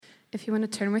If you want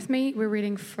to turn with me, we're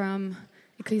reading from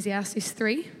Ecclesiastes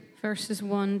 3, verses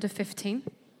 1 to 15.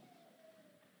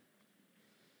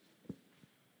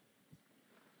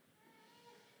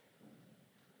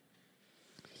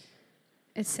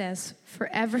 It says, "For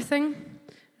everything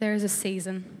there is a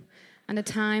season, and a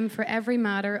time for every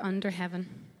matter under heaven,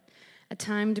 a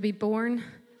time to be born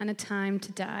and a time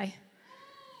to die,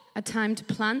 a time to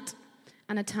plant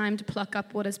and a time to pluck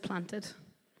up what is planted,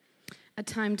 a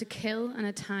time to kill and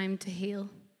a time to heal,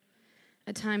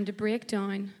 a time to break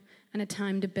down and a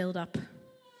time to build up,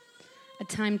 a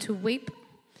time to weep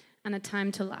and a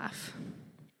time to laugh,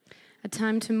 a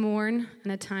time to mourn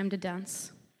and a time to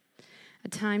dance, a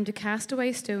time to cast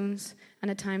away stones and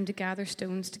a time to gather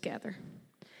stones together,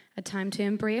 a time to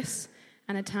embrace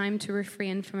and a time to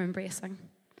refrain from embracing,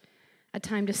 a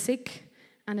time to seek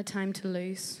and a time to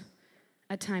lose,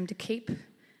 a time to keep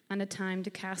and a time to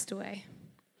cast away,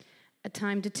 a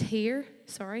time to tear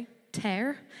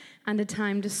and a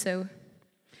time to sow,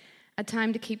 a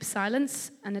time to keep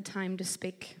silence and a time to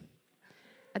speak,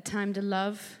 a time to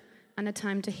love and a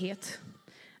time to hate,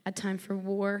 a time for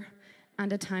war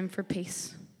and a time for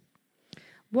peace.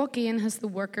 What gain has the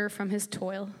worker from his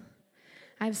toil?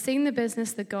 I have seen the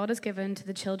business that God has given to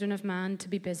the children of man to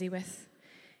be busy with.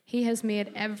 He has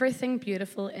made everything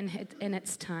beautiful in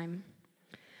its time.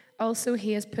 Also,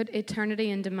 he has put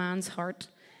eternity into man's heart,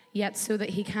 yet so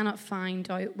that he cannot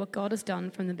find out what God has done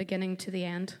from the beginning to the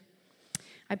end.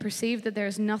 I perceive that there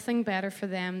is nothing better for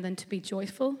them than to be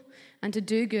joyful and to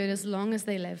do good as long as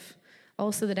they live.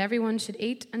 Also, that everyone should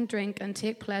eat and drink and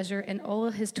take pleasure in all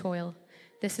his toil.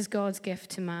 This is God's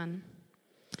gift to man.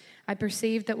 I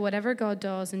perceive that whatever God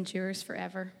does endures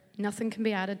forever. Nothing can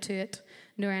be added to it,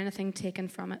 nor anything taken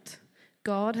from it.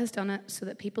 God has done it so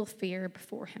that people fear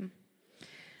before him.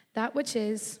 That which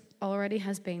is already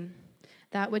has been.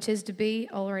 That which is to be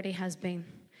already has been.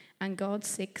 And God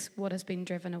seeks what has been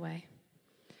driven away."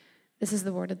 This is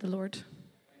the word of the Lord.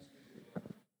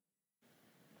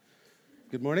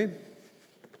 Good morning.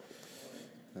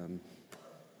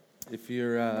 If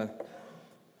you're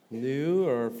new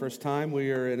or first time,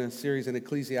 we are in a series in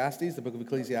Ecclesiastes, the book of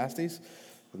Ecclesiastes.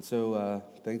 And so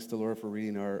thanks to Laura for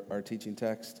reading our teaching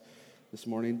text this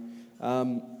morning.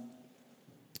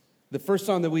 The first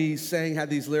song that we sang had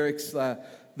these lyrics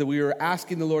that we were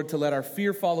asking the Lord to let our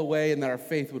fear fall away and that our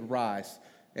faith would rise.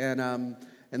 And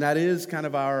that is kind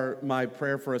of my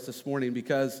prayer for us this morning,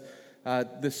 because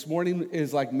this morning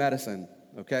is like medicine,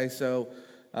 okay? So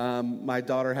my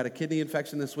daughter had a kidney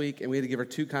infection this week, and we had to give her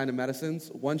two kinds of medicines.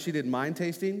 One she didn't mind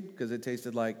tasting because it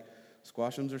tasted like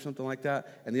squashums or something like that,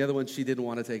 and the other one she didn't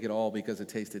want to take at all because it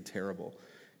tasted terrible.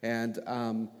 And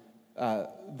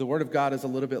the Word of God is a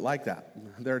little bit like that.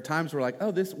 There are times we're like,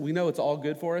 oh, we know it's all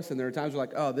good for us, and there are times we're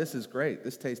like, oh, this is great,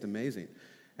 this tastes amazing.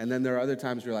 And then there are other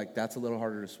times you're like, that's a little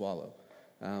harder to swallow.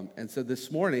 And so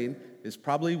this morning is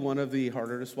probably one of the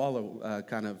harder to swallow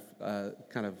kind of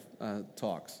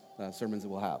talks, sermons that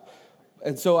we'll have.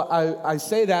 And so I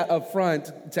say that up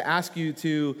front to ask you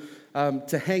to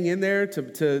hang in there,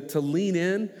 to lean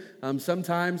in.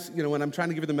 Sometimes, when I'm trying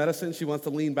to give her the medicine, she wants to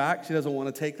lean back. She doesn't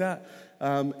want to take that.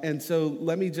 And so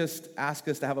let me just ask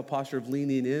us to have a posture of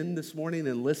leaning in this morning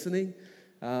and listening,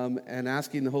 and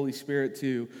asking the Holy Spirit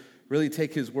to really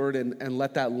take His word and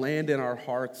let that land in our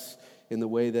hearts in the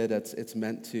way that it's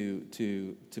meant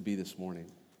to be this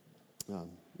morning,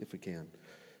 if we can.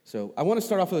 So I want to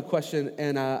start off with a question,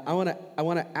 and I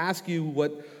want to ask you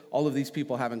what all of these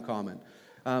people have in common.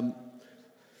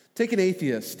 Take an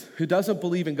atheist who doesn't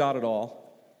believe in God at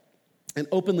all and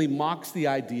openly mocks the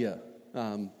idea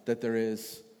that there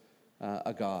is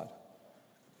a God.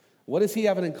 What does he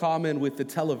have in common with the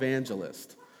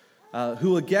televangelist who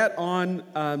will get on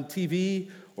TV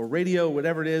or radio,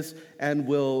 whatever it is, and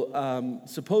will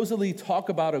supposedly talk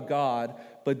about a God,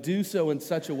 but do so in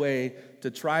such a way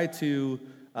to try to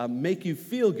make you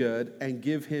feel good and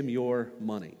give him your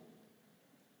money?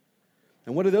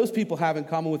 And what do those people have in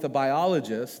common with a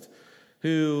biologist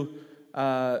who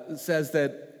says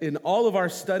that in all of our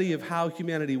study of how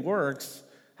humanity works,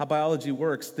 how biology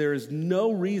works, there is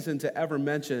no reason to ever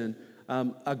mention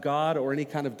a God or any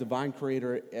kind of divine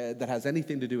creator that has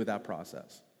anything to do with that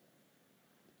process?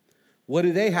 What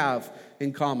do they have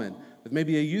in common with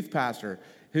maybe a youth pastor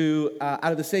who,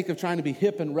 out of the sake of trying to be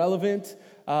hip and relevant,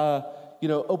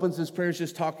 opens his prayers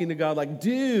just talking to God like,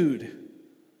 dude?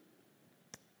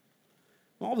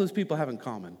 All those people have in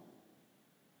common.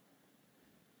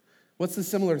 What's the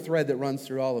similar thread that runs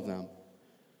through all of them?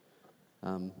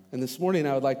 And this morning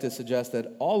I would like to suggest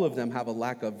that all of them have a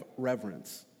lack of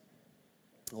reverence.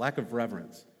 A lack of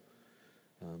reverence.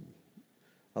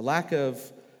 A lack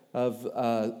of of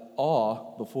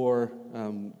awe before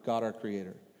God our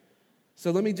Creator.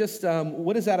 So let me just,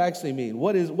 what does that actually mean?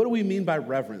 What do we mean by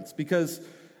reverence? Because,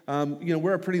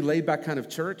 we're a pretty laid-back kind of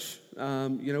church.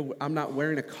 I'm not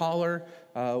wearing a collar.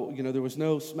 There was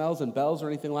no smells and bells or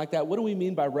anything like that. What do we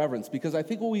mean by reverence? Because I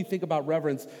think when we think about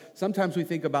reverence, sometimes we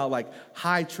think about like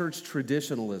high church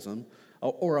traditionalism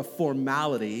or a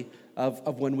formality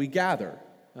of when we gather.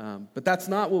 But that's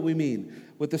not what we mean.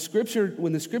 When the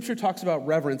scripture talks about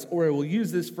reverence, or it will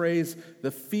use this phrase,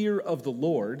 the fear of the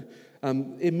Lord,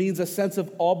 it means a sense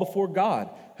of awe before God,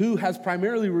 who has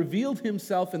primarily revealed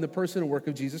himself in the person and work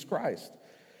of Jesus Christ.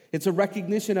 It's a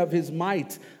recognition of his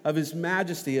might, of his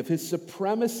majesty, of his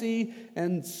supremacy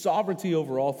and sovereignty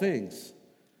over all things,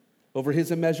 over his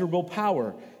immeasurable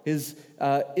power, his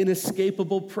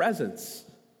inescapable presence.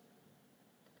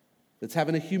 It's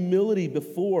having a humility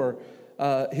before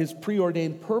his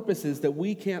preordained purposes that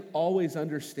we can't always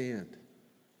understand.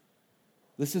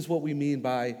 This is what we mean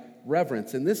by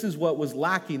reverence, and this is what was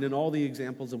lacking in all the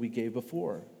examples that we gave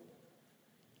before.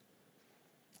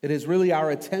 It is really our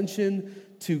attention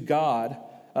to God,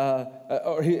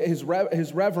 or his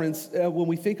reverence. When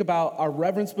we think about our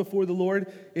reverence before the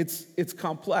Lord, it's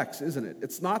complex, isn't it?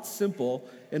 It's not simple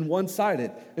and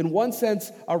one-sided. In one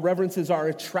sense, our reverence is our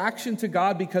attraction to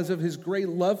God because of his great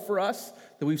love for us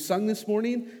that we've sung this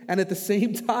morning, and at the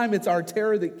same time, it's our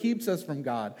terror that keeps us from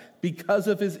God because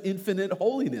of his infinite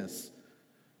holiness.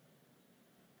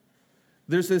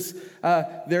 There's this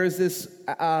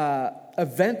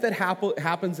event that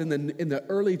happens in the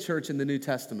early church in the New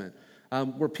Testament,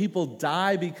 where people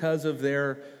die because of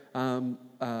their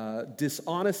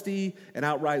dishonesty and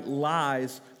outright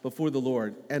lies before the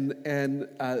Lord, and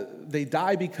they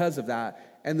die because of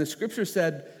that. And the scripture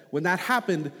said when that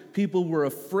happened, people were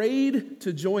afraid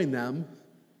to join them,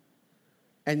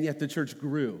 and yet the church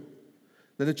grew.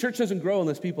 Now the church doesn't grow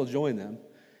unless people join them.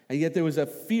 And yet there was a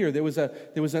fear, there was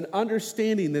an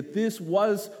understanding that this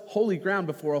was holy ground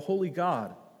before a holy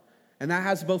God. And that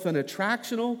has both an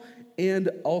attractional and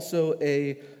also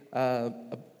a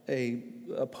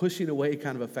pushing away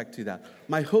kind of effect to that.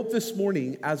 My hope this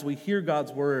morning as we hear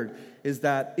God's word is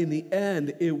that in the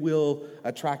end it will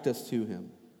attract us to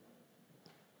him.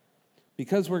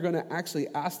 Because we're going to actually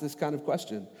ask this kind of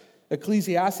question.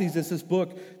 Ecclesiastes is this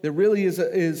book that really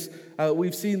is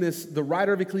we've seen this, the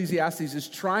writer of Ecclesiastes is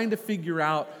trying to figure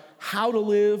out how to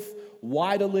live,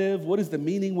 why to live, what is the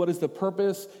meaning, what is the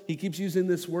purpose. He keeps using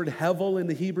this word hevel in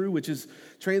the Hebrew, which is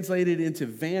translated into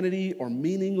vanity or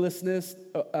meaninglessness.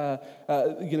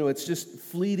 It's just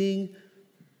fleeting.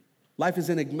 Life is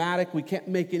enigmatic. We can't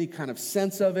make any kind of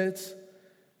sense of it.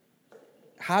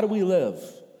 How do we live?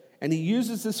 And he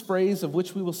uses this phrase of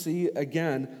which we will see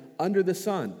again, under the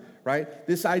sun. Right?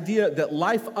 This idea that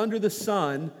life under the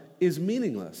sun is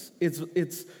meaningless.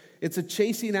 It's a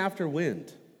chasing after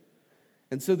wind.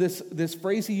 And so this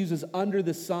phrase he uses, under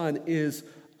the sun, is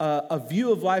a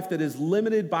view of life that is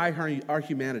limited by our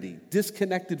humanity,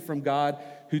 disconnected from God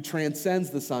who transcends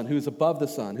the sun, who is above the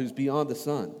sun, who's beyond the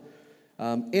sun.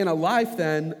 And a life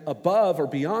then above or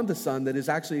beyond the sun that is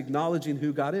actually acknowledging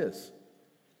who God is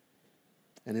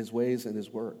and his ways and his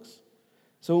works.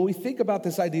 So when we think about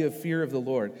this idea of fear of the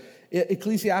Lord,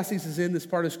 Ecclesiastes is in this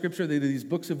part of Scripture, these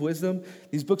books of wisdom.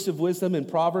 These books of wisdom in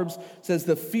Proverbs says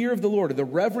the fear of the Lord, or the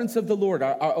reverence of the Lord,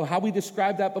 how we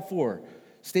described that before,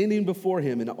 standing before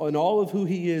him and all of who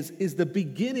he is the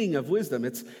beginning of wisdom.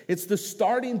 It's the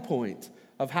starting point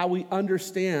of how we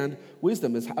understand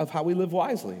wisdom, of how we live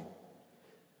wisely.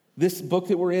 This book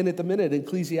that we're in at the minute,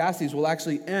 Ecclesiastes, will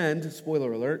actually end,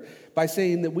 spoiler alert, by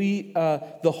saying that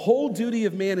the whole duty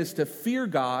of man is to fear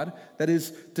God, that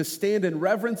is, to stand in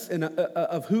reverence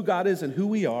of who God is and who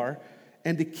we are,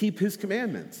 and to keep his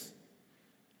commandments.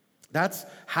 That's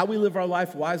how we live our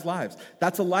life, wise lives.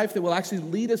 That's a life that will actually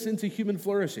lead us into human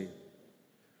flourishing.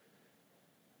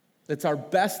 It's our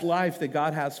best life that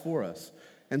God has for us.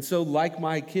 And so, like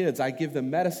my kids, I give them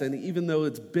medicine, even though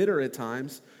it's bitter at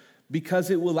times, because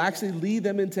it will actually lead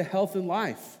them into health and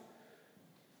life.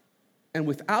 And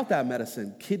without that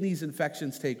medicine, kidneys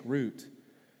infections take root,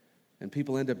 and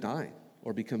people end up dying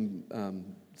or become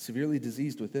severely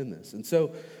diseased within this. And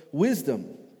so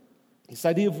wisdom, this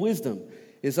idea of wisdom,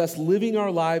 is us living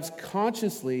our lives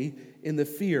consciously in the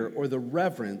fear or the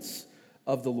reverence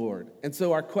of the Lord. And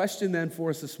so our question then for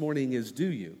us this morning is, do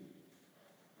you?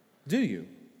 Do you?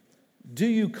 Do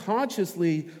you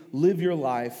consciously live your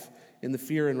life in the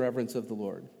fear and reverence of the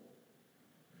Lord?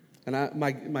 And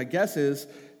my guess is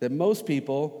that most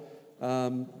people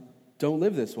don't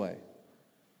live this way.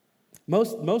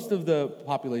 Most of the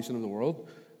population of the world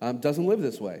doesn't live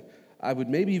this way. I would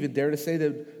maybe even dare to say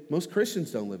that most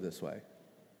Christians don't live this way.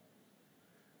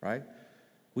 right?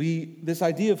 This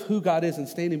idea of who God is and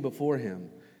standing before him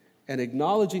and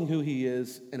acknowledging who he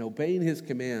is and obeying his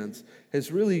commands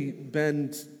has really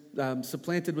been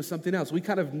supplanted with something else. We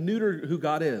kind of neuter who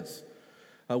God is.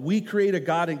 We create a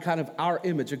God in kind of our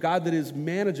image, a God that is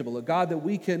manageable, a God that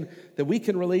we can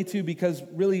relate to, because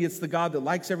really it's the God that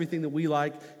likes everything that we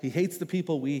like. He hates the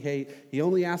people we hate. He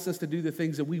only asks us to do the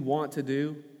things that we want to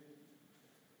do.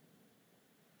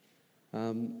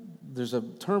 There's a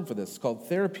term for this. It's called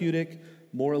therapeutic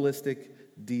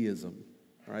moralistic deism.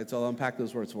 All right, so I'll unpack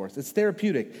those words for us. It's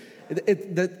therapeutic.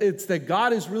 It's that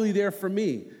God is really there for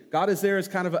me. God is there as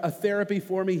kind of a therapy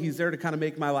for me. He's there to kind of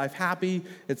make my life happy.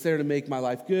 It's there to make my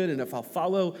life good. And if I'll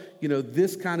follow,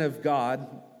 this kind of God,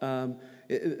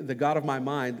 the God of my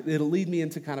mind, it'll lead me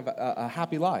into kind of a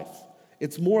happy life.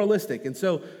 It's moralistic. And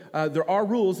so there are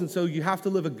rules, and so you have to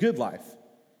live a good life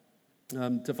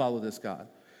to follow this God.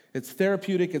 It's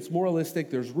therapeutic, it's moralistic,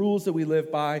 there's rules that we live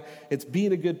by, it's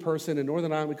being a good person. In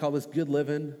Northern Ireland, we call this good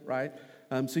living, right?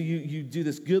 So you do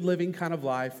this good living kind of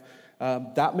life.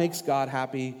 That makes God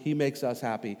happy, he makes us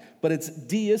happy. But it's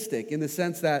deistic in the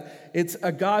sense that it's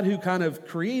a God who kind of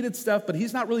created stuff, but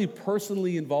he's not really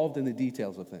personally involved in the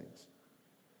details of things.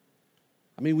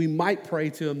 I mean, we might pray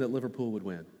to him that Liverpool would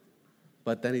win,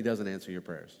 but then he doesn't answer your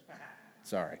prayers.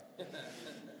 Sorry.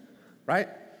 Right?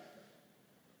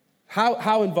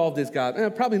 How involved is God?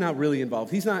 Probably not really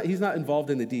involved. He's not involved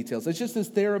in the details. It's just this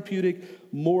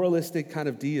therapeutic, moralistic kind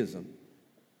of deism.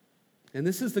 And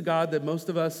this is the God that most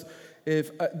of us,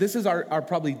 this is our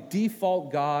probably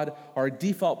default God, our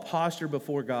default posture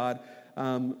before God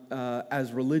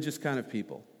as religious kind of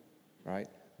people, right?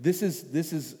 This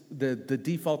is the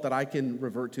default that I can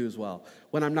revert to as well.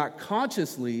 When I'm not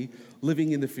consciously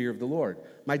living in the fear of the Lord.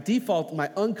 My default, my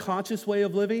unconscious way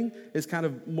of living is kind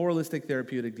of moralistic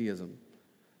therapeutic deism.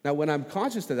 Now, when I'm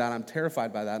conscious of that, I'm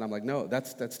terrified by that. And I'm like, no,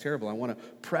 that's terrible. I want to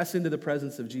press into the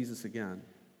presence of Jesus again.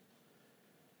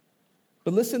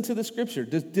 But listen to the scripture.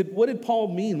 What did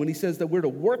Paul mean when he says that we're to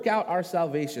work out our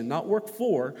salvation, not work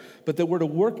for, but that we're to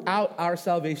work out our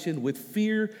salvation with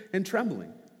fear and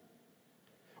trembling?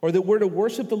 Or that we're to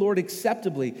worship the Lord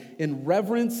acceptably in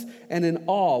reverence and in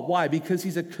awe. Why? Because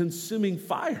he's a consuming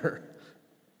fire.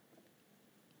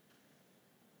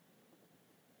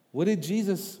 Was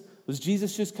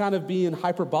Jesus just kind of being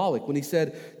hyperbolic when he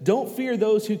said, don't fear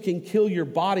those who can kill your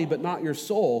body but not your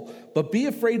soul, but be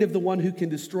afraid of the one who can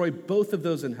destroy both of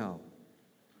those in hell?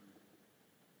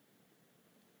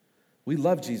 We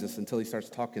love Jesus until he starts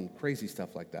talking crazy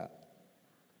stuff like that.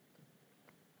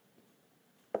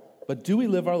 But do we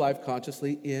live our life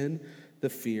consciously in the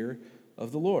fear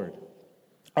of the Lord?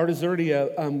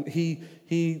 Artaxerxes,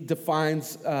 he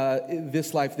defines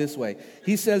this life this way.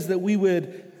 He says that we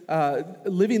would,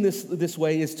 living this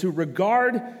way is to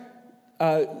regard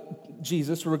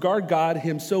Jesus, regard God,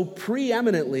 him so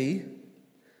preeminently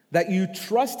that you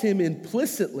trust him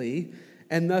implicitly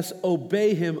and thus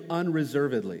obey him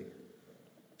unreservedly.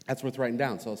 That's worth writing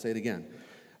down, so I'll say it again.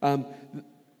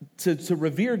 To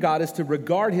revere God is to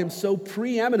regard him so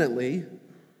preeminently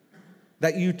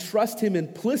that you trust him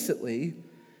implicitly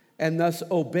and thus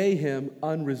obey him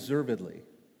unreservedly.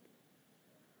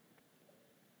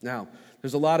 Now,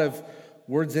 there's a lot of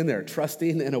words in there,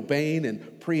 trusting and obeying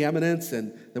and preeminence,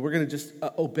 and that we're going to just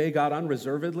obey God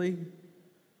unreservedly.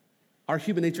 Our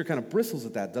human nature kind of bristles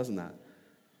at that, doesn't that?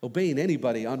 Obeying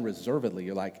anybody unreservedly.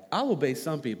 You're like, I'll obey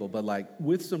some people, but like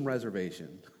with some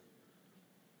reservation.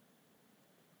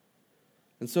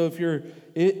 And so if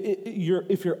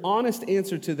your honest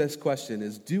answer to this question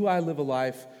is, do I live a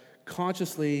life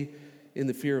consciously in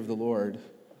the fear of the Lord?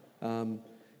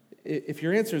 If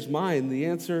your answer is mine, the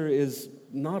answer is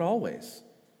not always.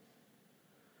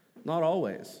 Not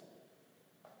always.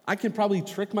 I can probably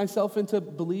trick myself into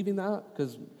believing that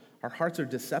because our hearts are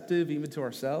deceptive even to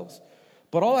ourselves.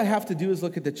 But all I have to do is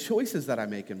look at the choices that I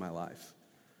make in my life.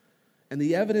 And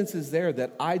the evidence is there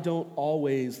that I don't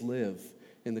always live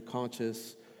in the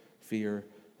conscious fear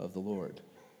of the Lord.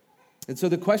 And so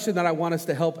the question that I want us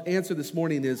to help answer this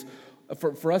morning is,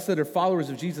 for us that are followers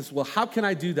of Jesus, well, how can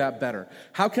I do that better?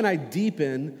 How can I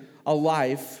deepen a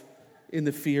life in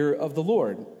the fear of the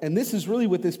Lord? And this is really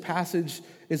what this passage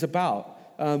is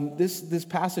about. This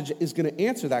passage is going to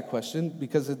answer that question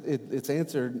because it's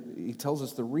answered. He tells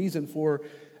us the reason for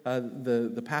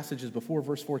the passages before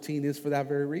verse 14 is for that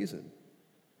very reason.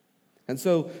 And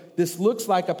so this looks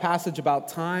like a passage about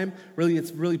time. Really,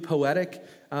 it's really poetic.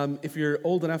 If you're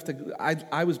old enough to,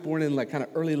 I was born in like kind of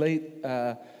early, late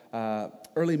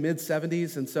early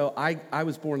mid-'70s, and so I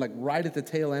was born like right at the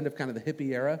tail end of kind of the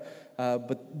hippie era,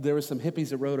 but there were some hippies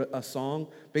that wrote a song.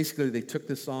 Basically, they took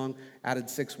this song, added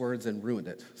 6 words, and ruined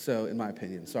it. So, in my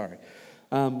opinion, sorry.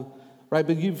 Right,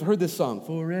 but you've heard this song,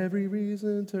 for every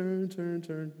reason, turn, turn,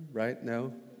 turn, right?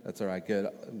 No? That's all right, good.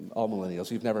 All millennials,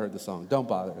 you've never heard the song. Don't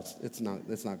bother, it's not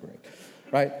great,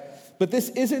 right? But this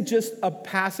isn't just a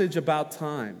passage about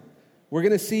time. We're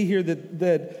going to see here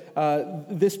that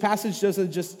this passage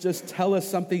doesn't just tell us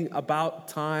something about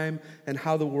time and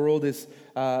how the world is,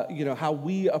 how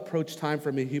we approach time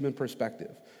from a human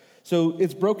perspective. So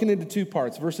it's broken into 2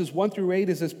 parts. Verses 1 through 8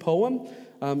 is this poem.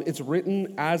 It's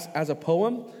written as a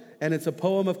poem, and it's a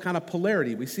poem of kind of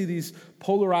polarity. We see these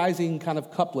polarizing kind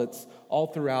of couplets all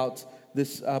throughout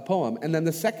this poem. And then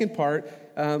the second part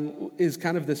is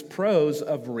kind of this prose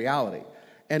of reality.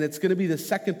 And it's going to be the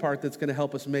second part that's going to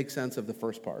help us make sense of the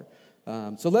first part.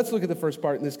 So let's look at the first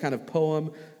part in this kind of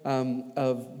poem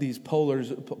of these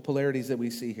polarities that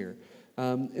we see here.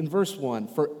 In verse 1,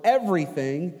 for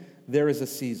everything there is a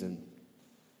season,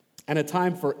 and a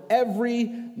time for every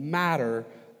matter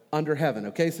under heaven.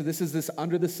 Okay, so this is this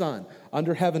under the sun,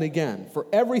 under heaven again. For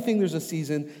everything there's a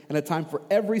season and a time for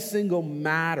every single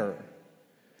matter.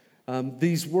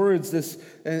 These words, this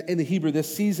in the Hebrew,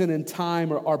 this season and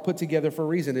time are put together for a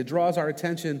reason. It draws our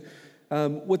attention.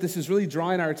 What this is really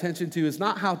drawing our attention to is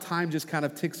not how time just kind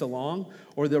of ticks along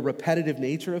or the repetitive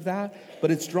nature of that,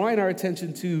 but it's drawing our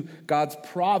attention to God's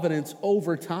providence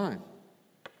over time.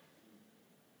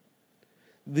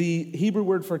 The Hebrew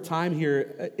word for time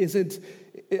here isn't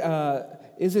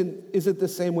the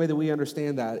same way that we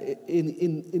understand that.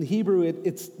 In Hebrew,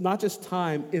 it's not just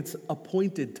time, it's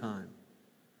appointed time.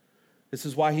 This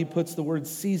is why he puts the word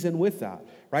season with that,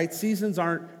 right? Seasons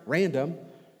aren't random,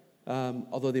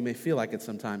 although they may feel like it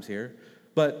sometimes here.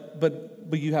 But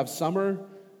you have summer,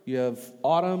 you have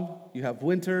autumn, you have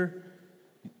winter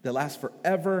that lasts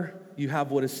forever. You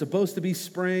have what is supposed to be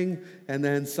spring, and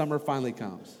then summer finally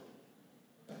comes.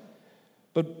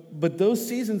 But those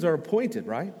seasons are appointed,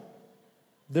 right?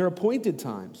 They're appointed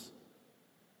times.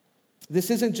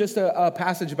 This isn't just a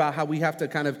passage about how we have to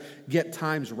kind of get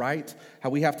times right, how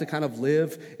we have to kind of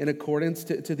live in accordance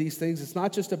to these things. It's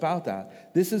not just about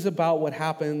that. This is about what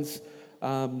happens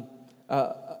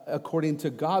according to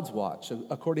God's watch,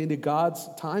 according to God's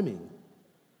timing.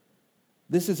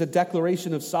 This is a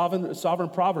declaration of sovereign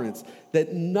providence,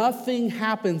 that nothing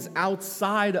happens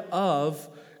outside of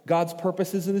God's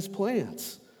purposes and his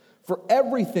plans. For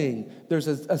everything, there's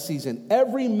a season.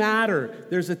 Every matter,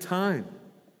 there's a time.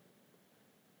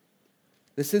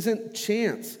 This isn't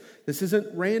chance. This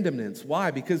isn't randomness.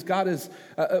 Why? Because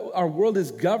our world is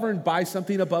governed by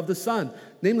something above the sun,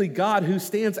 namely God, who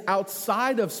stands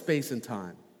outside of space and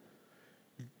time.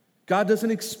 God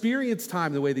doesn't experience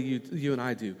time the way that you and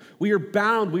I do. We are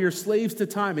bound. We are slaves to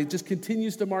time. It just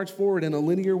continues to march forward in a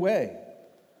linear way.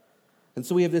 And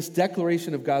so we have this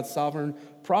declaration of God's sovereign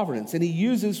providence. And he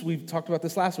uses, we've talked about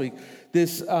this last week,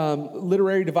 this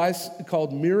literary device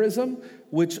called merism,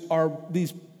 which are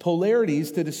these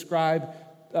polarities to describe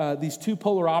these 2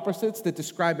 polar opposites that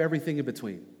describe everything in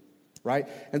between, right?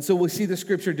 And so we see the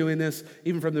scripture doing this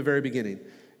even from the very beginning.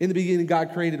 In the beginning,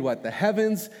 God created what? The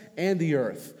heavens and the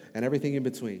earth and everything in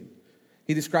between.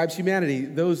 He describes humanity,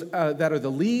 those that are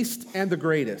the least and the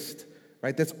greatest.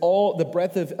 Right? That's all the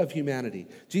breadth of humanity.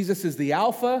 Jesus is the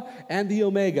Alpha and the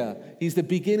Omega. He's the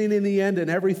beginning and the end and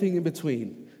everything in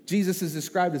between. Jesus is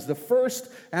described as the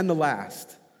first and the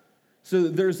last. So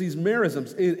there's these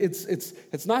merisms.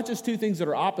 It's not just 2 things that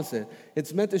are opposite.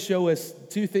 It's meant to show us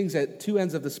 2 things at 2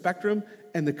 ends of the spectrum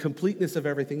and the completeness of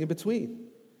everything in between.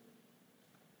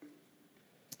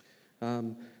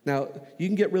 Now, you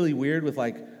can get really weird with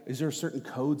is there certain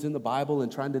codes in the Bible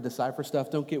and trying to decipher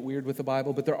stuff? Don't get weird with the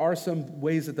Bible, but there are some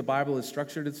ways that the Bible is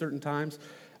structured at certain times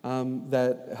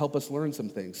that help us learn some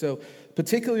things. So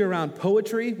particularly around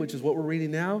poetry, which is what we're reading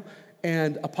now,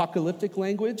 and apocalyptic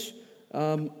language,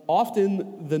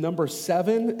 often the number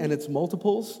 7 and its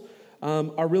multiples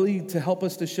are really to help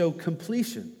us to show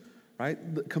completion, right?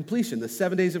 Completion, the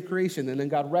 7 days of creation, and then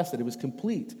God rested. It was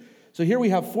complete. So here we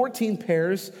have 14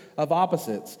 pairs of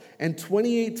opposites, and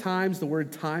 28 times the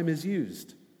word time is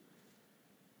used.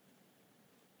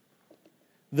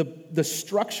 The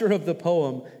structure of the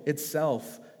poem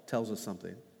itself tells us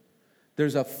something.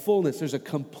 There's a fullness, there's a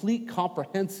complete,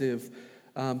 comprehensive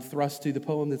thrust to the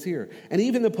poem that's here. And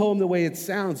even the poem, the way it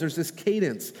sounds, there's this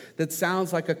cadence that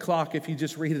sounds like a clock if you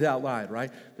just read it out loud, right?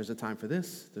 There's a time for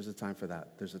this, there's a time for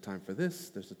that. There's a time for this,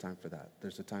 there's a time for that.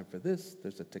 There's a time for this,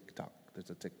 there's a tick-tock. There's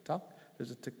a tick-tock,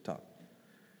 there's a tick-tock.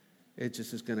 It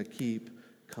just is going to keep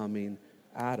coming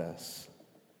at us.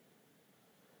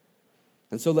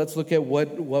 And so let's look at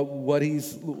what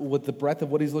the breadth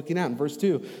of what he's looking at. In verse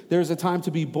 2, there is a time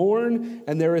to be born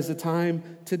and there is a time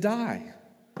to die.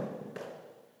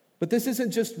 But this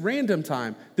isn't just random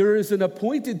time. There is an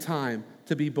appointed time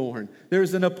to be born. There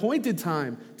is an appointed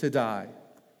time to die.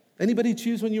 Anybody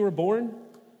choose when you were born?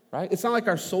 Right? It's not like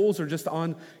our souls are just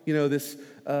on, this,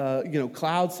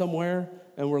 cloud somewhere,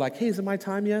 and we're like, hey, is it my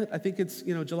time yet? I think it's,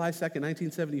 July 2nd,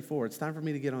 1974. It's time for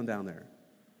me to get on down there.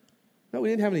 No, we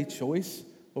didn't have any choice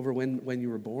over when you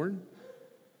were born.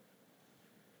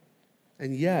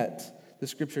 And yet, the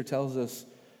scripture tells us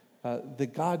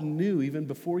that God knew even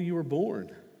before you were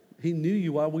born. He knew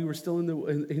you while we were still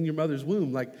in your mother's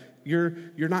womb. Like, you're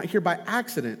not here by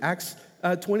accident. Acts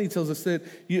 20 tells us that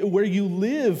where you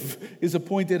live is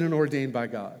appointed and ordained by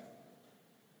God.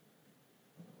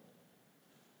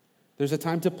 There's a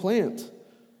time to plant,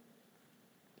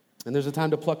 and there's a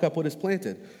time to pluck up what is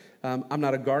planted. I'm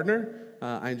not a gardener.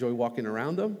 I enjoy walking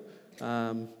around them,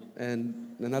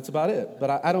 and that's about it.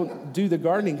 But I don't do the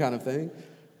gardening kind of thing,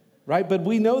 right? But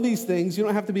we know these things. You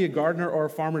don't have to be a gardener or a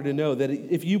farmer to know that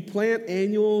if you plant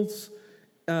annuals,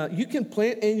 you can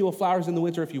plant annual flowers in the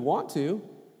winter if you want to.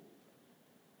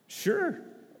 Sure.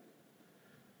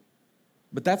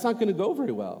 But that's not going to go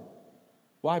very well.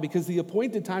 Why? Because the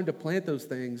appointed time to plant those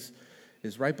things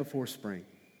is right before spring.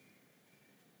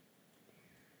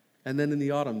 And then in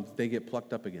the autumn, they get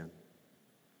plucked up again.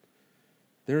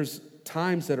 There's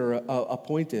times that are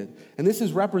appointed. And this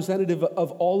is representative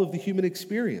of all of the human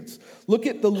experience. Look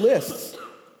at the lists.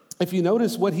 If you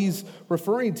notice what he's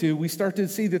referring to, we start to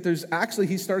see that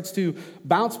he starts to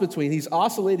bounce between. He's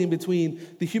oscillating between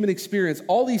the human experience,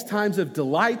 all these times of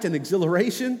delight and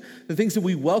exhilaration, the things that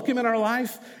we welcome in our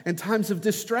life, and times of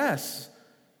distress,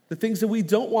 the things that we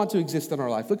don't want to exist in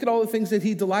our life. Look at all the things that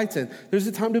he delights in. There's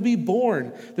a time to be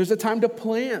born. There's a time to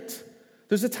plant.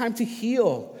 There's a time to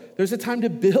heal. There's a time to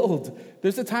build.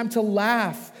 There's a time to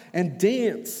laugh and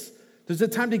dance. There's a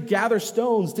time to gather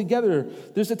stones together.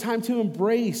 There's a time to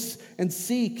embrace and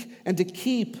seek and to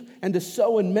keep and to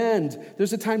sow and mend.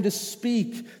 There's a time to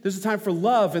speak. There's a time for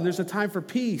love, and there's a time for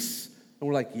peace. And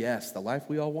we're like, yes, the life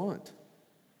we all want.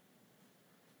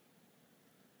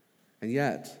 And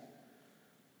yet,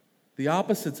 the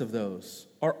opposites of those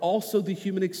are also the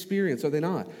human experience, are they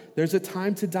not? There's a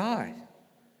time to die.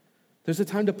 There's a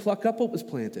time to pluck up what was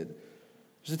planted.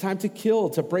 There's a time to kill,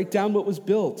 to break down what was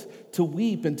built, to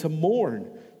weep and to mourn,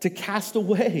 to cast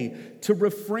away, to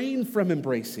refrain from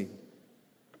embracing.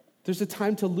 There's a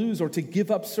time to lose or to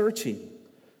give up searching.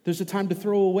 There's a time to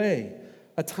throw away,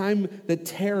 a time that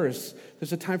tears.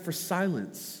 There's a time for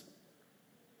silence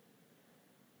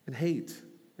and hate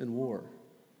and war.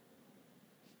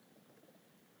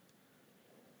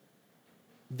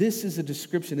 This is a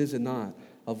description, is it not,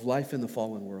 of life in the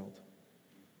fallen world.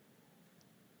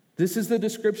 This is the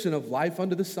description of life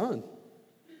under the sun.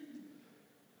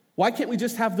 Why can't we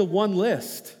just have the one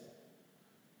list?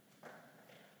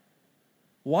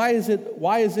 Why is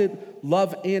it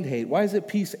love and hate? Why is it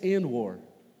peace and war?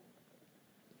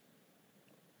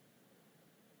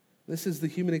 This is the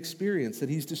human experience that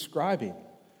he's describing.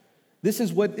 This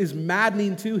is what is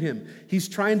maddening to him. He's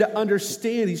trying to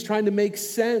understand. He's trying to make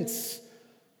sense.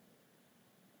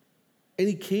 And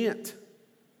he can't.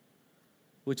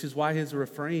 Which is why his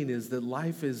refrain is that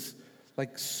life is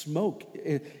like smoke.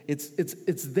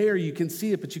 It's there, you can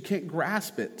see it, but you can't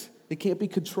grasp it. It can't be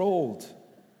controlled.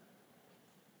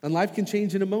 And life can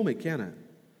change in a moment, can it?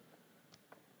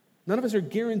 None of us are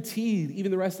guaranteed even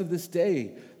the rest of this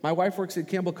day. My wife works at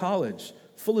Campbell College,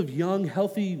 full of young,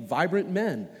 healthy, vibrant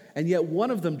men, and yet one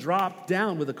of them dropped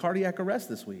down with a cardiac arrest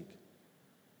this week.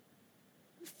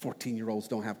 14-year-olds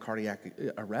don't have cardiac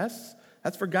arrests.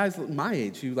 That's for guys my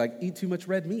age who eat too much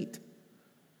red meat.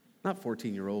 Not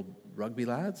 14-year-old rugby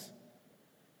lads.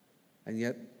 And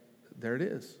yet, there it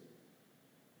is.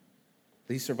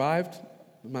 He survived.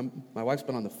 My wife's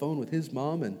been on the phone with his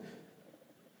mom, and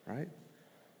right?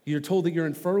 You're told that you're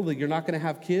infertile, that you're not going to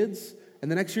have kids, and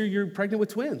the next year you're pregnant with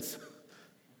twins.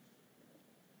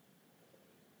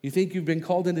 You think you've been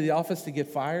called into the office to get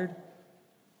fired,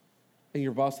 and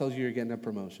your boss tells you you're getting a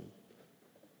promotion.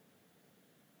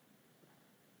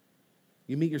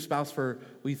 You meet your spouse for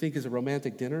what you think is a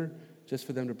romantic dinner just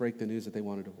for them to break the news that they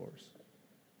want a divorce.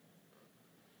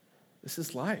 This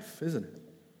is life, isn't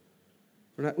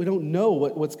it? We don't know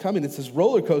what's coming. It's this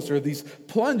roller coaster of these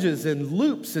plunges and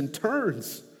loops and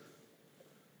turns.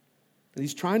 And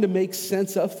he's trying to make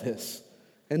sense of this.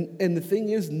 And the thing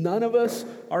is, none of us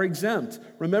are exempt.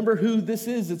 Remember who this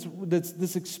is.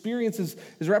 This experience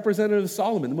is representative of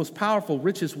Solomon, the most powerful,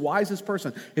 richest, wisest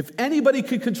person. If anybody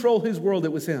could control his world,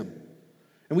 it was him.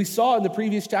 And we saw in the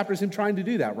previous chapters him trying to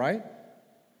do that, right?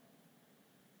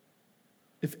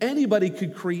 If anybody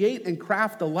could create and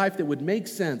craft a life that would make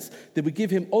sense, that would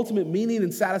give him ultimate meaning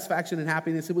and satisfaction and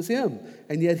happiness, it was him.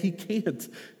 And yet he can't.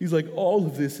 He's like, all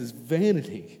of this is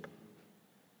vanity.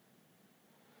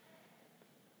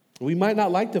 We might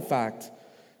not like the fact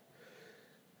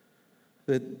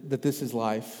that this is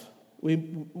life.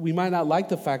 We might not like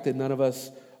the fact that none of us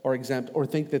are exempt or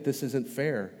think that this isn't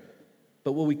fair.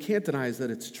 But what we can't deny is that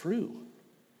it's true.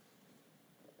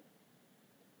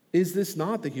 Is this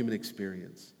not the human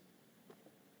experience?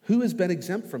 Who has been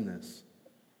exempt from this?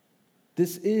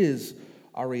 This is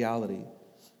our reality.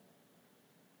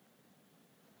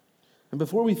 And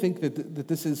before we think that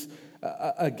this is,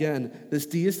 again, this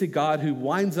deistic God who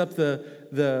winds up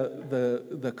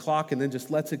the clock and then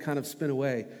just lets it kind of spin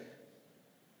away,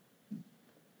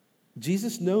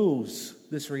 Jesus knows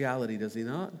this reality, does he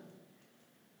not?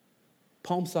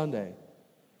 Palm Sunday.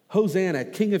 Hosanna,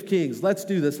 King of Kings. Let's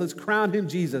do this. Let's crown him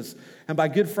Jesus. And by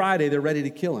Good Friday, they're ready to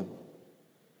kill him.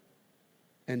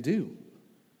 And do.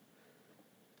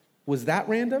 Was that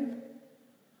random?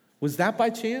 Was that by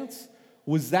chance?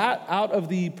 Was that out of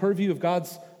the purview of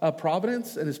God's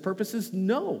providence and his purposes?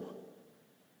 No.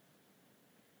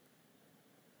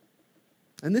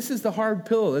 And this is the hard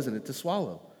pill, isn't it, to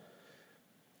swallow?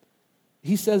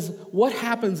 He says, what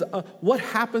happens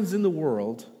in the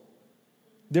world?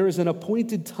 There is an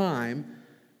appointed time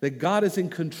that God is in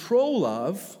control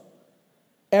of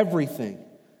everything,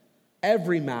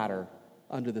 every matter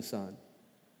under the sun.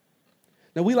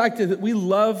 Now we love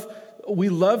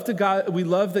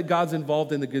that God's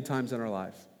involved in the good times in our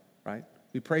life, right?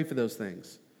 We pray for those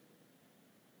things.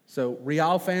 So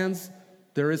Real fans,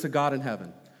 there is a God in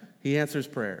heaven. He answers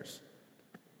prayers.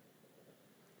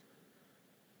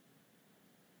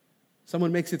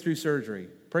 Someone makes it through surgery.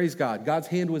 Praise God. God's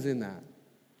hand was in that.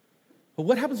 But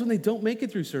what happens when they don't make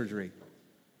it through surgery?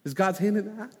 Is God's hand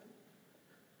in that?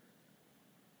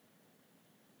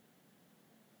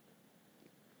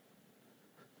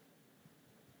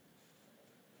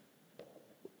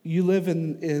 You live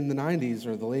in the 90s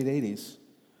or the late 80s,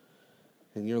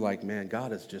 and you're like, man,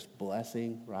 God is just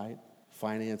blessing, right?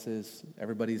 Finances,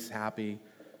 everybody's happy,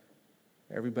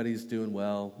 everybody's doing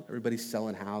well, everybody's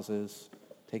selling houses,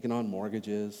 taking on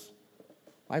mortgages.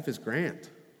 Life is grand.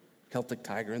 Celtic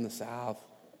Tiger in the South.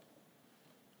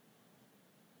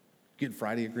 Good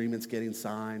Friday agreements getting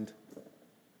signed.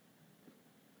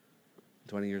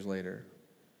 20 years later,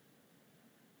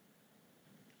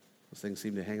 those things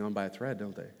seem to hang on by a thread,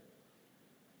 don't they?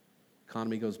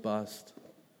 Economy goes bust.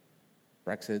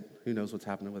 Brexit, who knows what's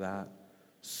happening with that?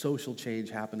 Social change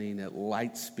happening at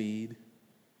light speed.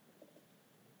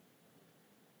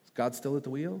 Is God still at the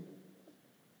wheel?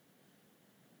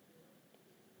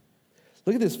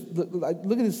 Look at this.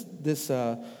 Look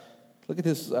at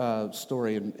this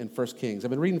story in 1 Kings.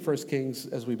 I've been reading 1 Kings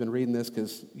as we've been reading this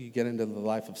because you get into the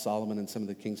life of Solomon and some of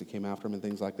the kings that came after him and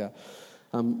things like that.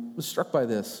 I was struck by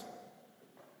this.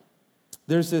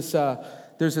 There's this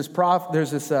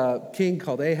king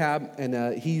called Ahab,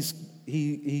 and he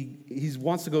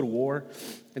wants to go to war,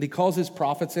 and he calls his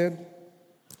prophets in,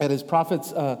 and his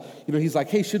prophets, he's like,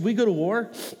 hey, should we go to war?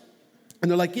 And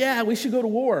they're like, yeah, we should go to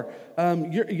war.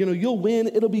 You'll win.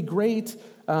 It'll be great.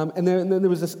 And then there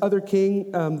was this other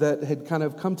king that had kind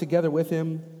of come together with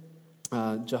him,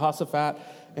 Jehoshaphat.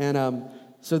 And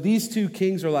so these two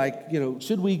kings are like,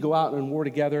 should we go out and war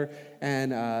together?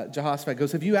 And Jehoshaphat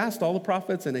goes, have you asked all the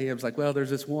prophets? And Ahab's like, well, there's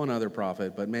this one other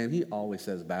prophet, but man, he always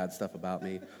says bad stuff about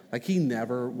me. Like he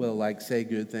never will say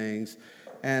good things.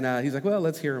 And he's like, well,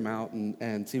 let's hear him out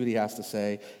and see what he has to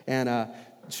say. And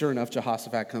sure enough,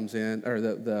 Jehoshaphat comes in, or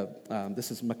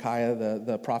this is Micaiah,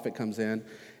 the prophet comes in,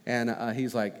 and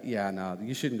he's like, yeah, no,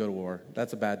 you shouldn't go to war.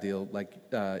 That's a bad deal.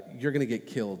 You're going to get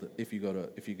killed if you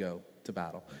go to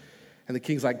battle. And the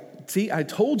king's like, see, I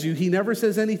told you, he never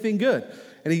says anything good.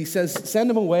 And he says, send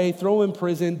him away, throw him in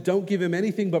prison, don't give him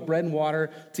anything but bread and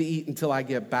water to eat until I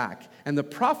get back. And the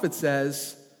prophet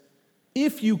says,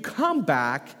 if you come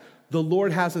back, the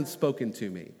Lord hasn't spoken to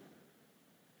me.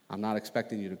 I'm not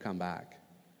expecting you to come back.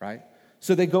 Right?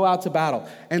 So they go out to battle.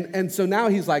 And so now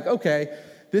he's like, okay,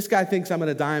 this guy thinks I'm going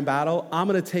to die in battle. I'm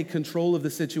going to take control of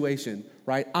the situation,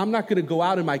 right? I'm not going to go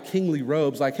out in my kingly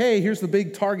robes like, hey, here's the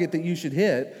big target that you should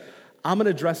hit. I'm going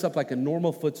to dress up like a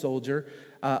normal foot soldier.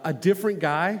 A different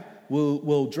guy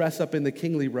will dress up in the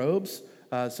kingly robes.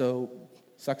 So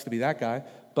sucks to be that guy.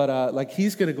 But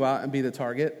he's going to go out and be the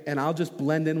target, and I'll just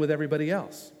blend in with everybody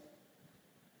else.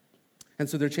 And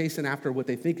so they're chasing after what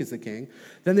they think is the king.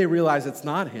 Then they realize it's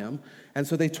not him. And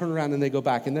so they turn around and they go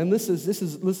back. And then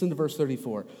listen to verse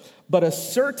 34. But a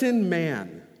certain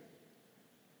man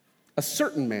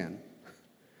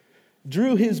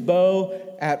drew his bow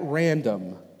at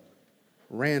random.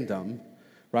 Random,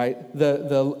 right?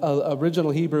 The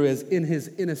original Hebrew is in his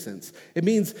innocence. It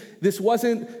means this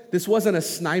wasn't a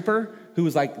sniper who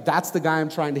was like, that's the guy I'm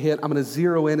trying to hit. I'm going to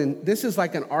zero in. And this is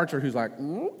like an archer who's like,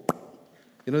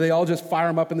 they all just fire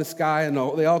them up in the sky and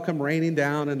they all come raining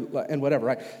down and whatever,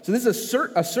 right? So this is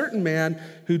a certain man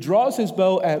who draws his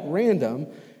bow at random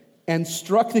and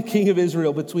struck the king of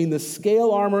Israel between the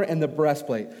scale armor and the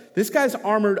breastplate. This guy's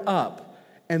armored up,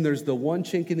 and there's the one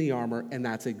chink in the armor, and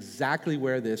that's exactly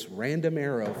where this random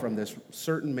arrow from this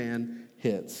certain man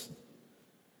hits.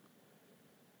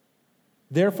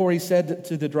 Therefore he said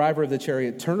to the driver of the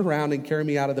chariot, turn around and carry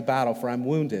me out of the battle, for I'm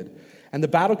wounded. And the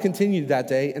battle continued that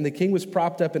day, and the king was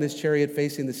propped up in his chariot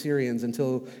facing the Syrians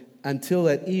until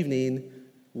at evening,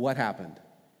 what happened?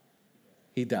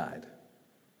 He died.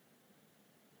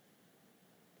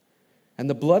 And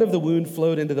the blood of the wound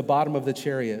flowed into the bottom of the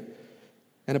chariot.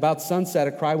 And about sunset,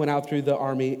 a cry went out through the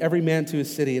army, every man to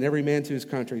his city and every man to his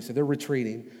country. So they're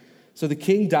retreating. So the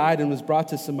king died and was brought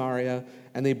to Samaria,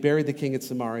 and they buried the king at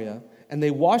Samaria. And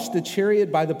they washed the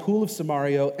chariot by the pool of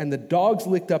Samaria, and the dogs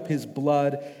licked up his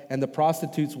blood, and the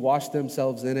prostitutes washed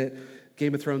themselves in it.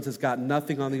 Game of Thrones has got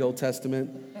nothing on the Old Testament.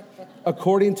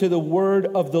 According to the word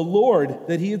of the Lord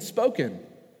that he had spoken.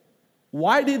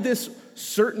 Why did this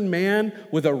certain man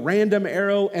with a random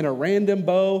arrow and a random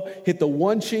bow hit the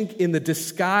one chink in the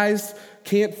disguised,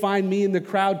 can't find me in the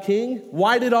crowd king?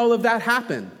 Why did all of that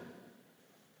happen?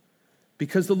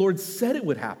 Because the Lord said it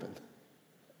would happen.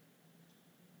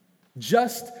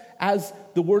 Just as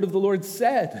the word of the Lord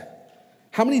said.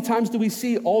 How many times do we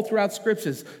see all throughout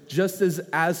scriptures, just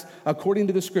as according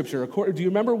to the scripture? Do you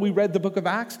remember we read the book of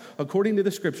Acts? According to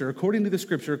the scripture, according to the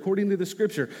scripture, according to the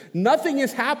scripture. Nothing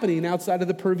is happening outside of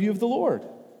the purview of the Lord.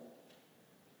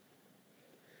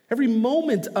 Every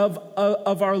moment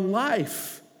of our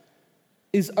life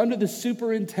is under the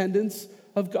superintendence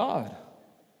of God.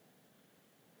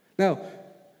 Now,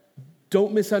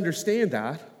 don't misunderstand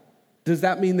that. Does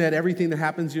that mean that everything that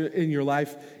happens in your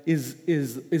life is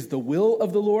the will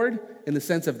of the Lord in the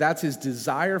sense of that's his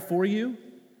desire for you?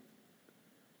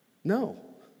 No.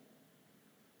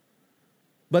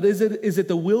 But is it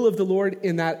the will of the Lord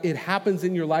in that it happens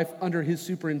in your life under his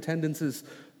superintendence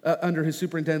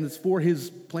for his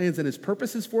plans and his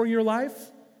purposes for your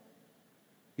life?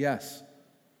 Yes.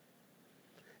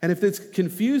 And if it's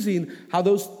confusing how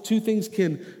those two things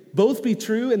can both be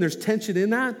true and there's tension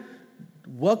in that,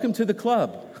 welcome to the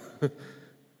club.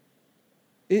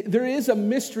 There is a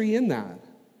mystery in that.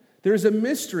 There's a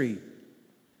mystery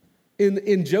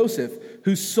in Joseph,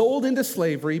 who's sold into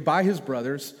slavery by his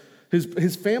brothers.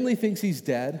 His family thinks he's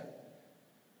dead.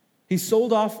 He's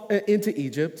sold off into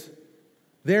Egypt.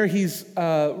 There he's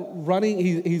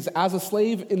he's as a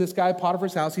slave in this guy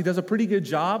Potiphar's house. He does a pretty good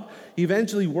job. He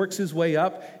eventually works his way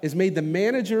up, is made the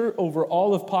manager over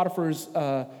all of Potiphar's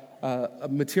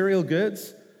material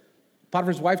goods.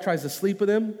 Potiphar's wife tries to sleep with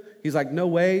him. He's like, no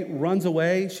way, runs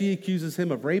away. She accuses him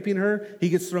of raping her. He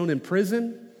gets thrown in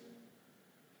prison.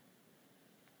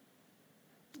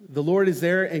 The Lord is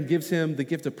there and gives him the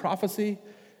gift of prophecy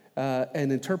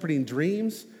and interpreting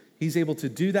dreams. He's able to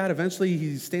do that. Eventually,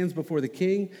 he stands before the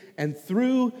king, and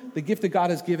through the gift that God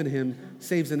has given him,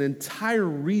 saves an entire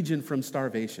region from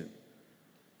starvation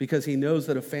because he knows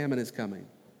that a famine is coming.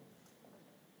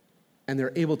 And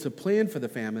they're able to plan for the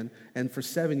famine and for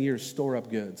 7 years store up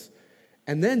goods.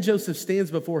 And then Joseph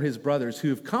stands before his brothers who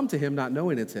have come to him, not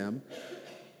knowing it's him,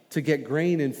 to get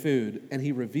grain and food. And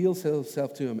he reveals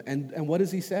himself to him. And what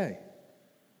does he say?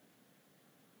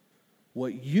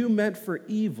 What you meant for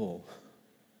evil.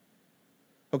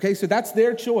 Okay, so that's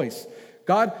their choice.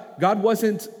 God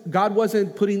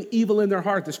wasn't putting evil in their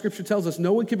heart. The scripture tells us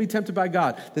no one can be tempted by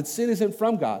God, that sin isn't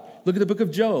from God. Look at the book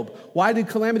of Job. Why did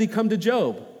calamity come to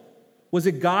Job? Was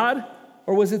it God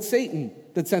or was it Satan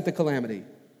that sent the calamity?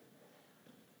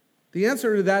 The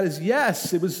answer to that is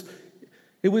yes.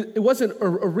 It wasn't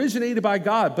originated by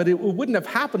God, but it wouldn't have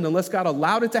happened unless God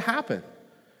allowed it to happen.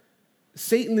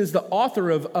 Satan is the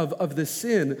author of this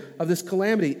sin, of this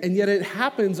calamity, and yet it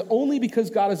happens only because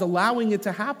God is allowing it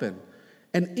to happen.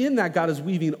 And in that, God is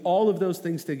weaving all of those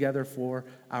things together for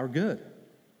our good.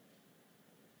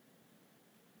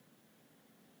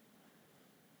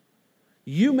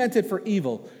 You meant it for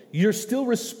evil. You're still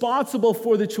responsible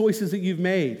for the choices that you've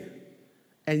made.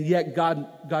 And yet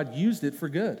God used it for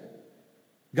good.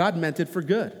 God meant it for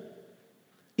good.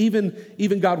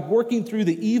 Even God working through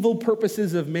the evil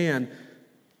purposes of man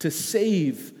to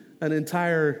save an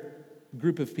entire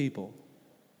group of people.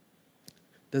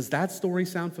 Does that story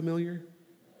sound familiar?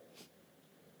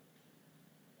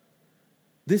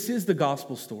 This is the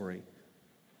gospel story.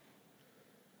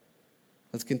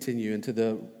 Let's continue into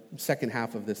the second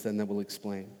half of this then that we'll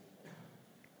explain.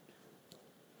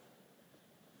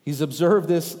 He's observed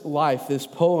this life, this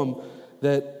poem,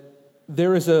 that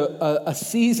there is a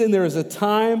season, there is a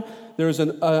time, there is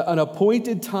an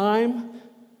appointed time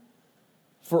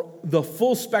for the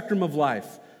full spectrum of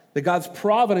life. That God's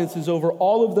providence is over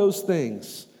all of those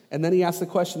things. And then he asks the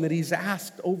question that he's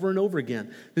asked over and over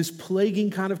again, this plaguing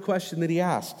kind of question that he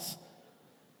asks.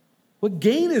 What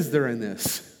gain is there in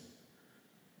this?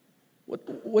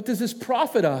 What does this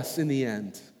profit us in the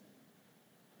end?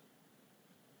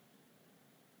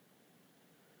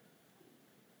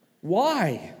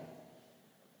 Why?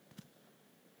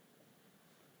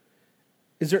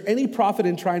 Is there any profit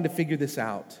in trying to figure this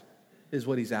out, is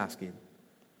what he's asking.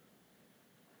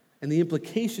 And the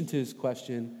implication to his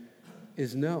question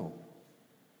is no.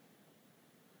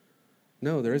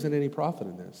 No, there isn't any profit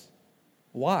in this.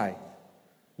 Why?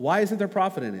 Why isn't there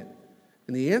profit in it?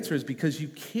 And the answer is because you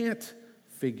can't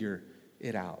figure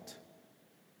it out.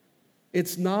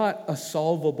 It's not a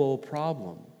solvable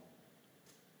problem.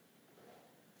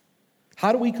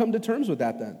 How do we come to terms with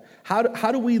that then?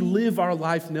 How do we live our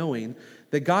life knowing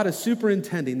that God is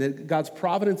superintending, that God's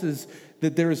providence is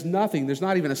that there is nothing, there's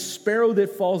not even a sparrow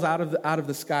that falls out of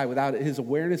the sky without his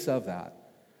awareness of that?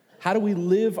 How do we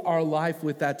live our life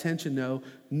with that tension,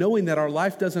 knowing that our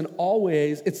life doesn't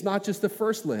always, it's not just the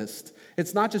first list.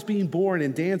 It's not just being born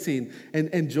and dancing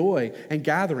and joy and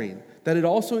gathering, that it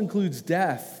also includes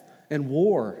death and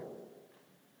war.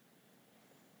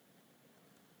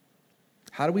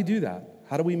 How do we do that?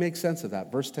 How do we make sense of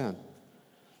that? Verse 10.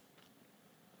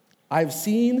 I've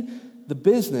seen the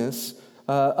business,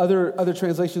 other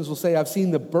translations will say, I've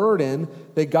seen the burden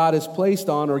that God has placed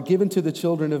on or given to the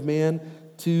children of man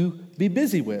to be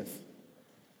busy with.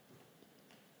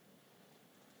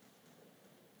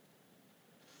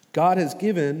 God has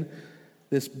given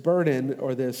this burden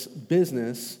or this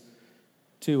business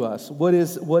to us. What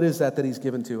is that he's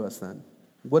given to us then?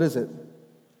 What is it?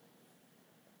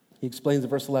 He explains in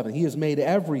verse 11. He has made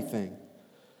everything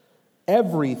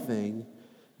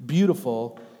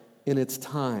beautiful in its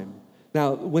time.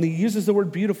 Now, when he uses the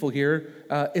word beautiful here,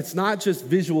 it's not just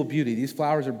visual beauty. These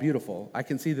flowers are beautiful. I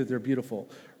can see that they're beautiful,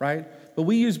 right? But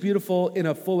we use beautiful in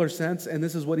a fuller sense, and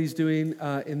this is what he's doing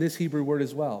in this Hebrew word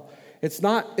as well. It's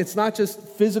not just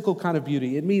physical kind of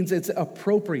beauty. It means it's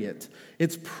appropriate,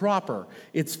 it's proper,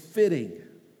 it's fitting.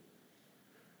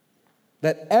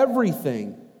 That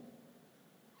everything,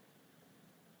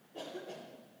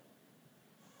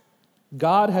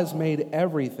 God has made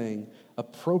everything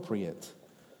appropriate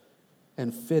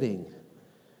and fitting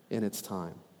in its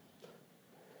time.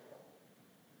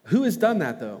 Who has done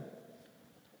that, though?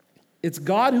 It's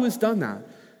God who has done that.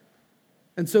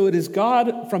 And so it is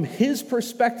God from his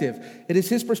perspective. It is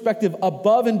his perspective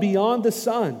above and beyond the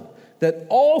sun that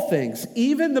all things,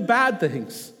 even the bad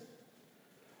things,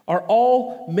 are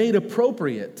all made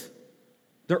appropriate.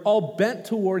 They're all bent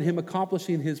toward him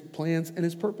accomplishing his plans and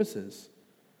his purposes.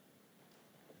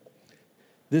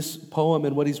 This poem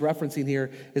and what he's referencing here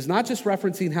is not just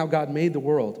referencing how God made the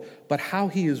world, but how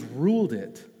he has ruled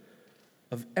it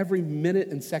of every minute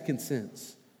and second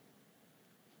since.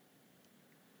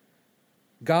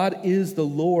 God is the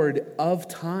Lord of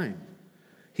time.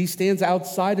 He stands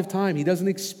outside of time. He doesn't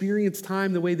experience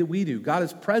time the way that we do. God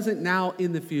is present now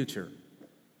in the future.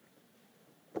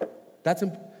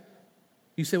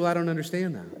 You say, well, I don't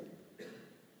understand that.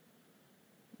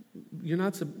 We're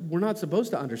not supposed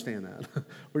to understand that.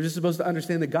 We're just supposed to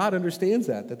understand that God understands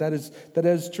that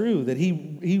is true, that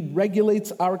he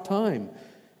regulates our time.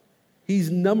 He's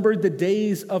numbered the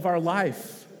days of our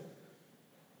life.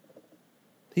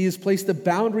 He has placed the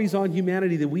boundaries on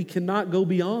humanity that we cannot go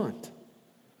beyond.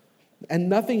 And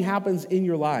nothing happens in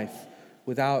your life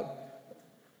without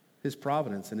his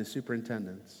providence and his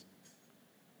superintendence.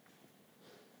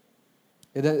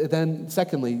 And then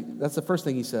secondly, that's the first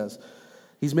thing he says.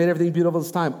 He's made everything beautiful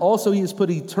this time. Also, he has put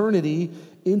eternity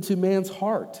into man's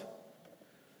heart.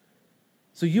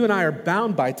 So you and I are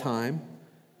bound by time,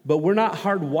 but we're not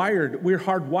hardwired. We're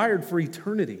hardwired for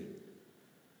eternity.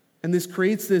 And this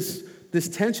creates this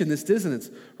tension, this dissonance,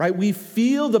 right? We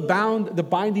feel the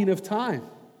binding of time.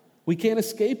 We can't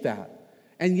escape that.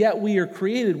 And yet we are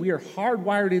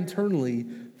hardwired internally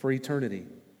for eternity.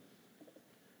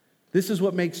 This is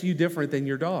what makes you different than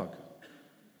your dog.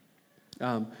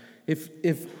 If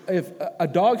a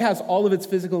dog has all of its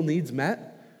physical needs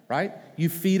met, right? You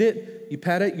feed it, you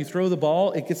pet it, you throw the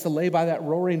ball, it gets to lay by that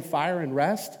roaring fire and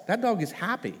rest. That dog is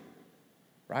happy,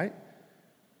 right?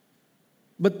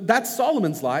 But that's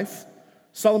Solomon's life.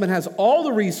 Solomon has all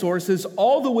the resources,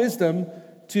 all the wisdom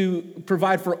to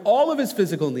provide for all of his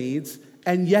physical needs,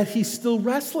 and yet he's still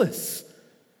restless.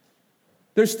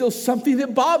 There's still something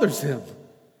that bothers him.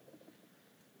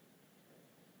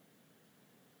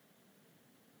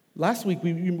 Last week,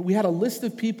 we had a list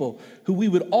of people who we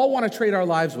would all want to trade our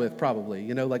lives with,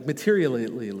 probably, like materially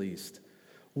at least.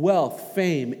 Wealth,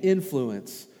 fame,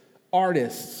 influence,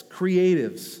 artists,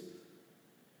 creatives,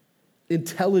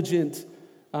 intelligent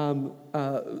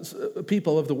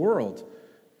people of the world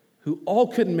who all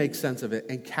couldn't make sense of it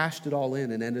and cashed it all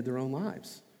in and ended their own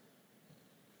lives.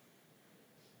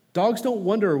 Dogs don't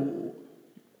wonder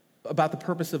about the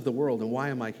purpose of the world and why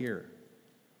am I here.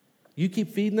 You keep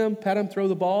feeding them, pet them, throw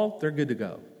the ball, they're good to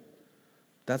go.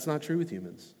 That's not true with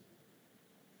humans.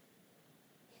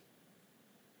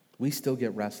 We still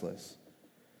get restless.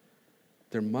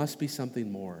 There must be something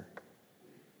more.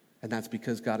 And that's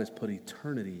because God has put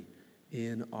eternity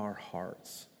in our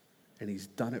hearts. And he's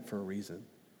done it for a reason.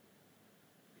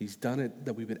 He's done it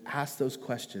that we would ask those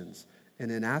questions.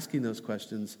 And in asking those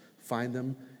questions, find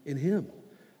them in him.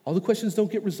 All the questions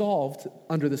don't get resolved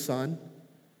under the sun.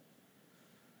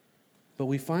 But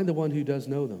we find the one who does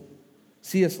know them.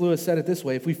 C.S. Lewis said it this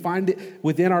way: if we find it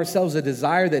within ourselves a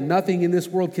desire that nothing in this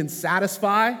world can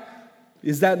satisfy,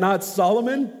 is that not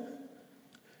Solomon?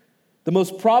 The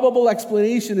most probable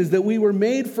explanation is that we were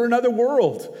made for another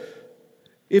world.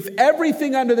 If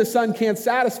everything under the sun can't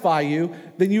satisfy you,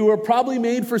 then you were probably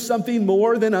made for something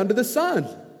more than under the sun.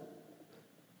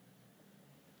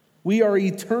 We are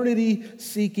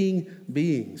eternity-seeking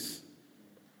beings.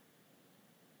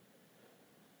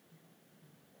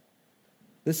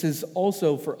 This is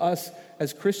also for us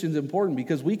as Christians important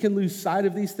because we can lose sight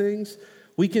of these things.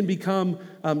 We can become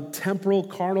temporal,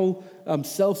 carnal,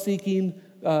 self-seeking,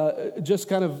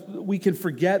 we can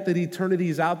forget that eternity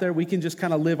is out there. We can just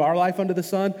kind of live our life under the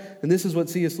sun. And this is what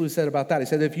C.S. Lewis said about that. He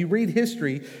said, if you read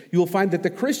history, you will find that the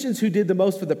Christians who did the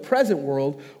most for the present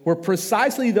world were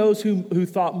precisely those who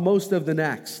thought most of the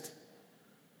next.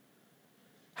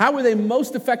 How were they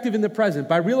most effective in the present?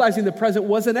 By realizing the present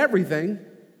wasn't everything.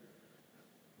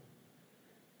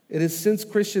 It is since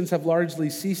Christians have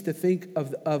largely ceased to think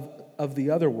of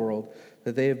the other world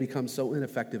that they have become so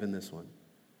ineffective in this one.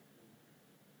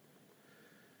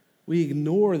 We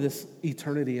ignore this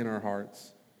eternity in our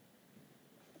hearts.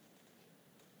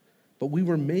 But we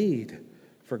were made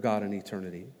for God in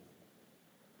eternity.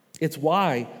 It's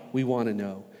why we want to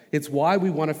know. It's why we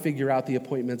want to figure out the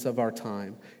appointments of our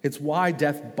time. It's why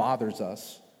death bothers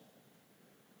us.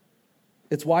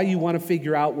 It's why you want to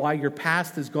figure out why your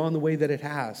past has gone the way that it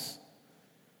has.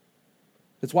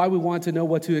 It's why we want to know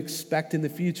what to expect in the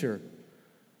future.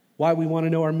 Why we want to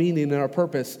know our meaning and our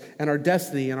purpose and our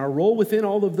destiny and our role within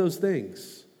all of those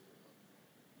things.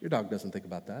 Your dog doesn't think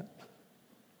about that.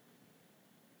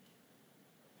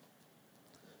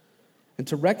 And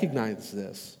to recognize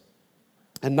this,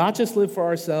 and not just live for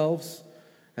ourselves,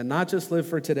 and not just live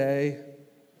for today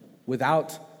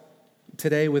without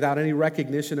any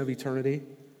recognition of eternity,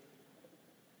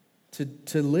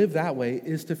 to live that way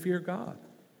is to fear God.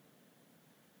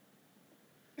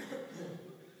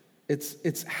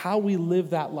 It's how we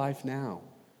live that life now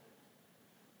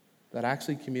that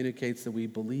actually communicates that we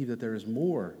believe that there is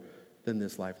more than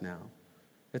this life now.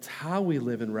 It's how we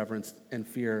live in reverence and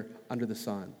fear under the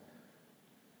sun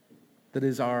that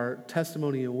is our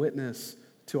testimony and witness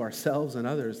to ourselves and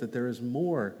others that there is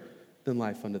more than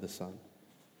life under the sun.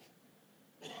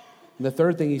 And the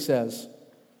third thing he says,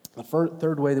 the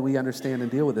third way that we understand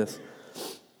and deal with this,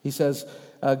 he says,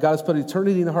 God has put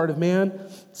eternity in the heart of man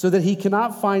so that he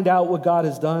cannot find out what God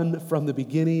has done from the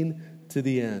beginning to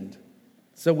the end.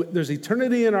 So there's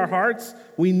eternity in our hearts.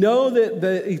 We know that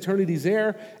the eternity's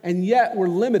there, and yet we're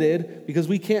limited because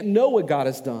we can't know what God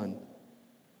has done.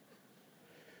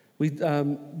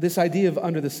 This idea of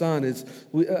under the sun is,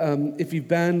 if you've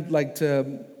been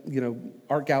to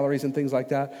art galleries and things like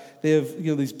that, they have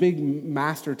these big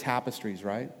master tapestries,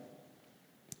 right?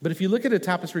 But if you look at a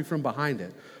tapestry from behind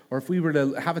it, or if we were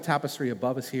to have a tapestry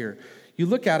above us here, you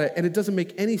look at it and it doesn't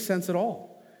make any sense at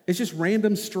all. It's just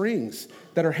random strings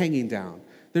that are hanging down.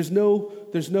 There's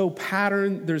no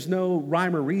pattern, there's no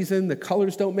rhyme or reason, the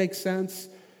colors don't make sense.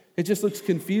 It just looks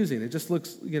confusing. It just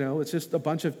looks, it's just a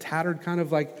bunch of tattered kind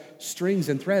of like strings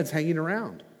and threads hanging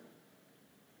around.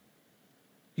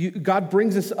 God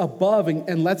brings us above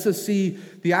and lets us see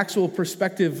the actual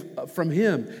perspective from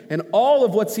him. And all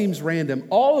of what seems random,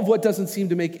 all of what doesn't seem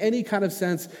to make any kind of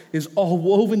sense is all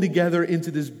woven together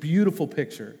into this beautiful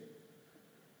picture.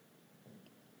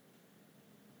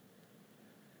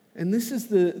 And this is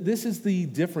the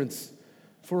difference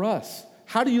for us.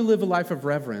 How do you live a life of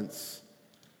reverence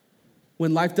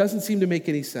when life doesn't seem to make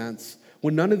any sense,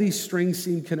 when none of these strings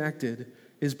seem connected?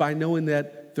 is by knowing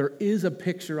that there is a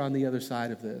picture on the other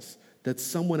side of this that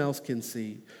someone else can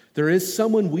see. There is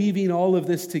someone weaving all of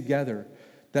this together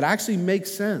that actually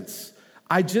makes sense.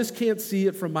 I just can't see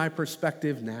it from my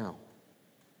perspective now.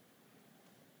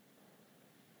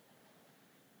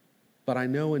 But I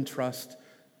know and trust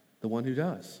the one who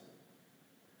does.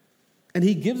 And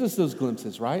he gives us those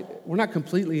glimpses, right? We're not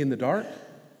completely in the dark.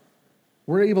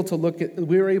 We're able to look at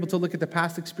the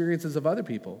past experiences of other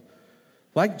people,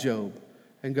 like Job,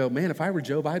 and go, man, if I were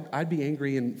Job, I'd be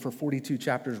angry and for 42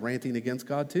 chapters ranting against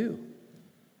God too.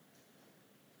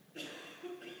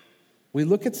 We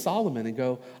look at Solomon and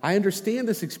go, I understand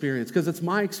this experience because it's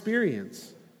my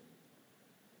experience.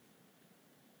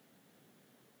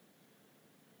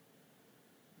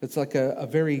 It's like a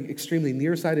very extremely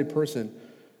nearsighted person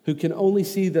who can only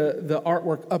see the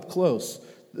artwork up close.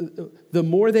 The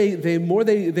more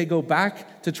they go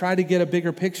back to try to get a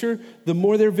bigger picture, the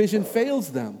more their vision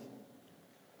fails them.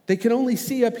 They can only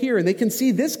see up here, and they can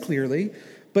see this clearly,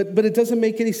 but it doesn't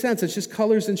make any sense. It's just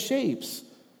colors and shapes.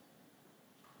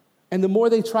 And the more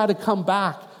they try to come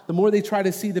back, the more they try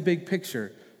to see the big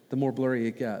picture, the more blurry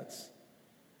it gets.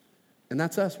 And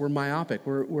that's us. We're myopic.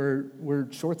 We're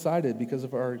short-sighted because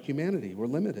of our humanity. We're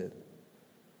limited.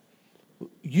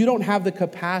 You don't have the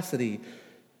capacity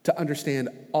to understand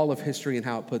all of history and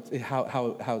how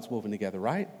it's woven together,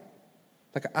 right?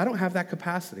 Like, I don't have that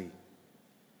capacity.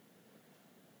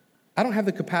 I don't have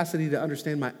the capacity to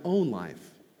understand my own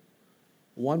life.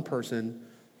 One person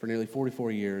for nearly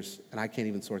 44 years, and I can't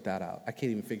even sort that out. I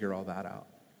can't even figure all that out.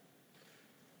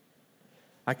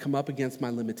 I come up against my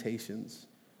limitations.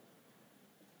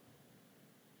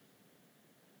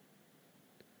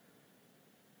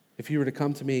 If you were to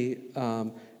come to me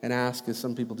and ask, as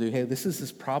some people do, hey, this is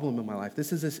this problem in my life.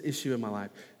 This is this issue in my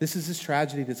life. This is this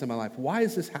tragedy that's in my life. Why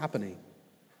is this happening?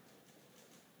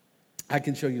 I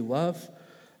can show you love.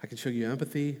 I can show you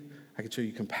empathy. I can show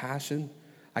you compassion.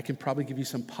 I can probably give you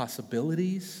some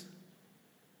possibilities.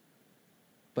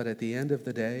 But at the end of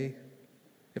the day,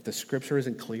 if the scripture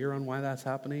isn't clear on why that's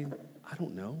happening, I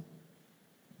don't know.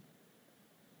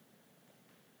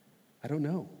 I don't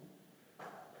know.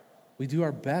 We do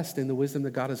our best in the wisdom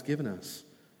that God has given us.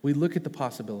 We look at the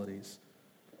possibilities.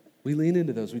 We lean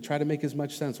into those. We try to make as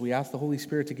much sense. We ask the Holy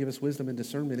Spirit to give us wisdom and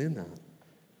discernment in that.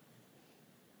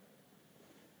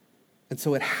 And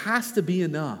so it has to be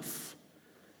enough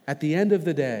at the end of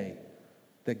the day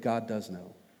that God does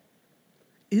know.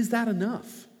 Is that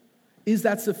enough? Is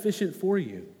that sufficient for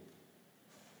you?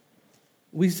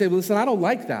 We say, well, listen, I don't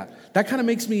like that. That kind of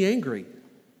makes me angry.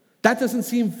 That doesn't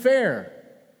seem fair.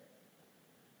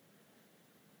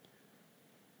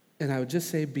 And I would just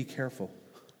say, be careful.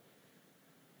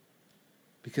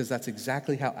 Because that's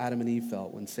exactly how Adam and Eve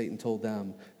felt when Satan told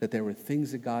them that there were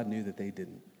things that God knew that they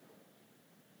didn't.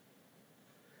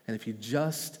 And if you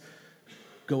just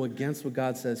go against what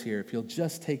God says here, if you'll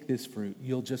just take this fruit,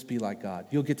 you'll just be like God.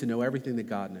 You'll get to know everything that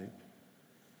God knew.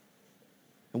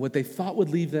 And what they thought would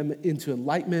lead them into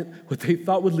enlightenment, what they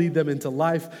thought would lead them into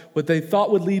life, what they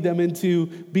thought would lead them into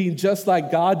being just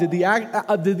like God did the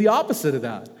opposite of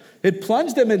that. It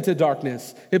plunged them into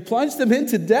darkness. It plunged them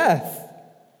into death.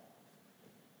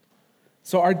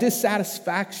 So our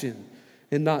dissatisfaction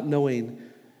in not knowing,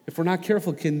 if we're not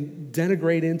careful, can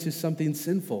denigrate into something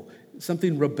sinful,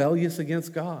 something rebellious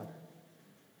against God.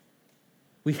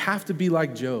 We have to be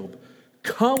like Job.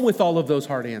 Come with all of those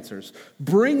hard answers.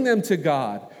 Bring them to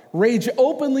God. Rage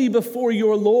openly before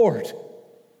your Lord.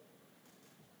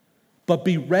 But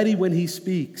be ready when he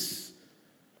speaks.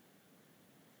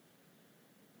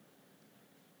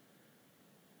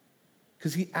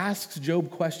 Because he asks Job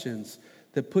questions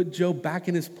that put Job back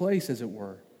in his place, as it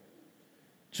were.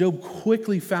 Job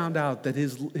quickly found out that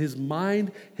his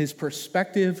mind, his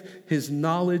perspective, his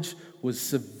knowledge was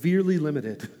severely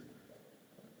limited.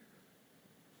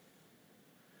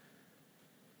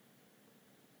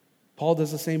 Paul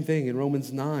does the same thing in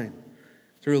Romans 9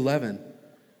 through 11.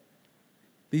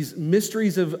 These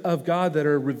mysteries of God that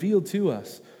are revealed to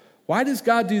us. Why does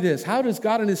God do this? How does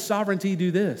God in his sovereignty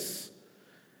do this?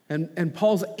 And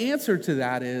Paul's answer to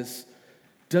that is,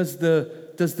 does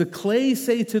the clay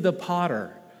say to the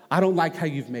potter, I don't like how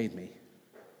you've made me?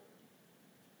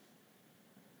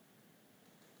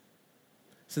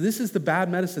 So this is the bad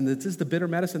medicine, this is the bitter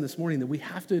medicine this morning that we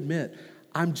have to admit,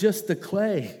 I'm just the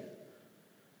clay.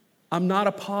 I'm not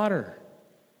a potter.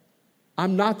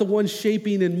 I'm not the one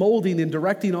shaping and molding and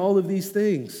directing all of these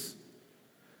things.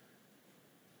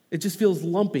 It just feels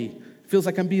lumpy. It feels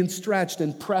like I'm being stretched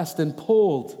and pressed and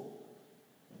pulled.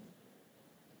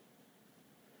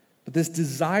 But this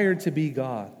desire to be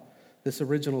God, this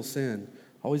original sin,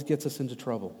 always gets us into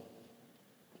trouble.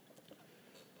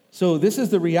 So this is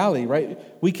the reality, right?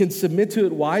 We can submit to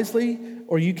it wisely,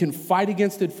 or you can fight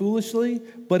against it foolishly,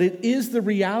 but it is the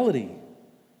reality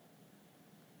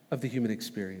of the human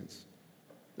experience.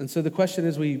 And so the question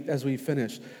is, as we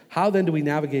finish, how then do we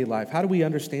navigate life? How do we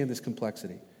understand this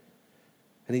complexity?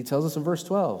 And he tells us in verse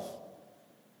 12,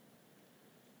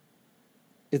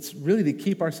 it's really to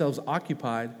keep ourselves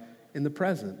occupied in the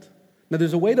present. Now,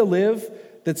 there's a way to live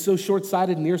that's so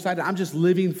short-sighted and nearsighted. I'm just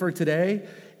living for today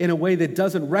in a way that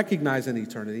doesn't recognize an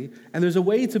eternity. And there's a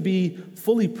way to be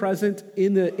fully present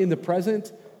in the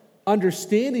present,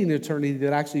 understanding eternity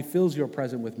that actually fills your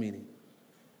present with meaning.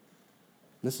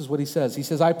 This is what he says. He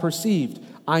says, I perceived,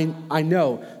 I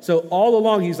know. So all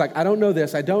along he's like, I don't know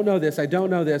this, I don't know this, I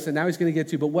don't know this. And now he's going to get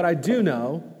to, but what I do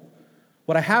know,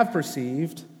 what I have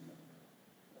perceived,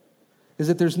 is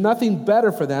that there's nothing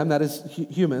better for them, that is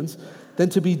humans, than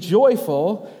to be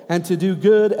joyful and to do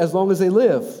good as long as they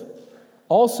live.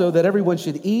 Also, that everyone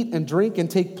should eat and drink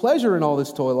and take pleasure in all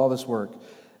this toil, all this work.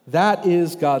 That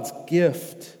is God's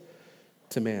gift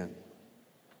to man.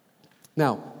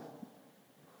 Now,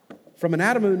 from an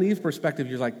Adam and Eve perspective,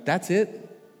 you're like, that's it?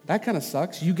 That kind of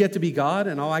sucks. You get to be God,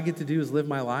 and all I get to do is live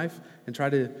my life and try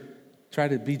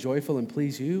to be joyful and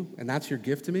please you, and that's your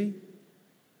gift to me?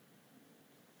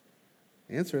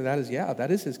 The answer to that is, yeah, that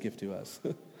is his gift to us.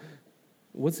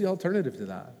 What's the alternative to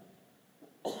that?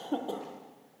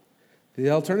 The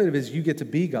alternative is you get to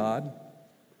be God,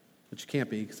 which you can't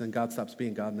be, because then God stops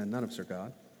being God, and then none of us are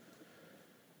God.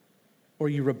 Or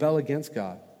you rebel against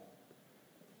God.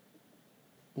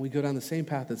 We go down the same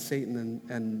path that Satan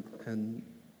and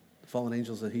the fallen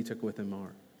angels that he took with him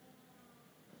are.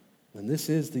 And this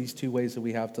is these two ways that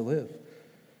we have to live,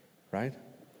 right?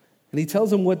 And he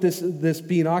tells them what this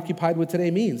being occupied with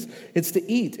today means. It's to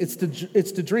eat, it's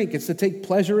to drink, it's to take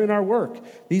pleasure in our work.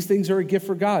 These things are a gift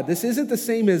for God. This isn't the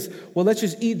same as, well, let's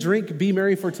just eat, drink, be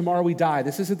merry, for tomorrow we die.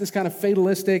 This isn't this kind of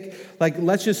fatalistic, like,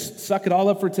 let's just suck it all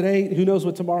up for today. Who knows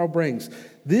what tomorrow brings?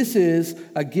 This is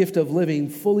a gift of living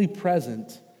fully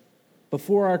present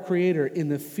before our Creator in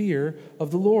the fear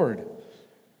of the Lord.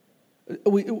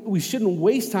 We shouldn't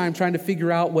waste time trying to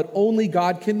figure out what only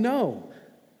God can know.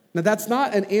 Now, that's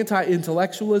not an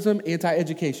anti-intellectualism,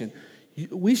 anti-education.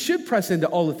 We should press into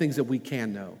all the things that we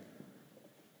can know.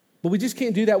 But we just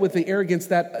can't do that with the arrogance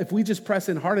that if we just press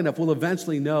in hard enough, we'll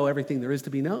eventually know everything there is to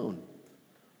be known.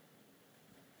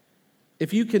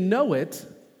 If you can know it,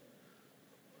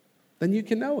 then you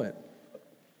can know it.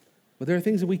 But there are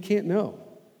things that we can't know.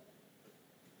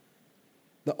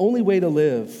 The only way to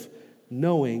live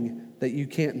knowing that you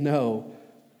can't know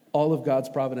all of God's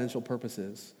providential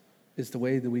purposes is the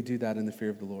way that we do that in the fear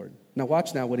of the Lord. Now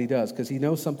watch now what he does, because he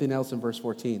knows something else in verse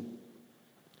 14.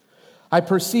 I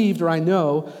perceived, or I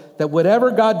know, that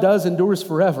whatever God does endures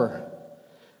forever.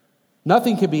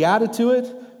 Nothing can be added to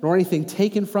it, nor anything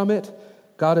taken from it.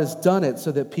 God has done it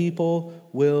so that people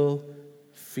will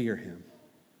fear him.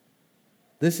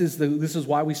 This is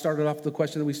why we started off the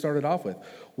question that we started off with.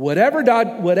 Whatever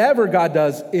God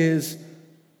does is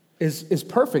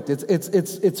perfect.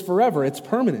 It's forever. It's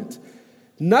permanent.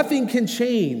 Nothing can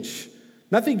change.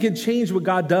 Nothing can change what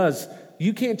God does.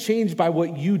 You can't change by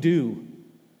what you do.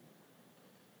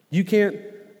 You can't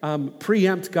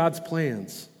preempt God's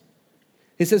plans.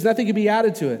 He says nothing can be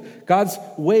added to it. God's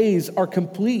ways are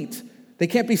complete. They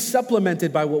can't be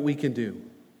supplemented by what we can do.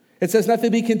 It says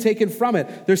nothing can be taken from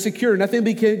it. They're secure. Nothing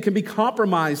can be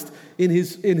compromised in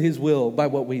his will by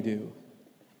what we do.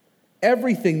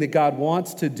 Everything that God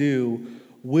wants to do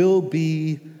will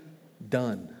be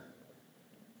done.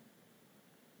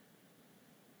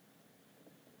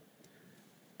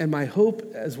 And my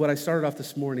hope, as what I started off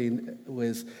this morning,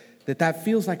 was that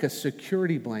feels like a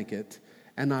security blanket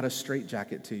and not a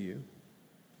straitjacket to you.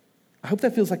 I hope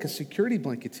that feels like a security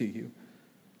blanket to you.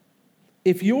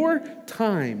 If your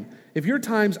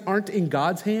times aren't in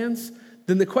God's hands,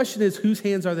 then the question is, whose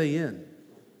hands are they in?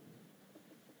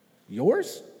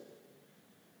 Yours?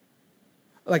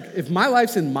 Like, if my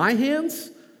life's in my hands,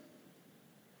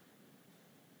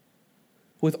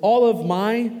 with all of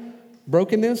my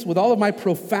brokenness, with all of my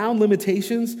profound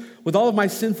limitations, with all of my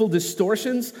sinful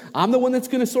distortions, I'm the one that's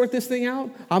going to sort this thing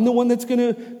out. I'm the one that's going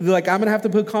to, I'm going to have to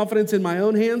put confidence in my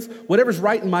own hands. Whatever's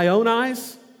right in my own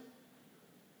eyes.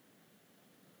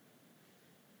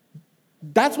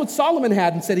 That's what Solomon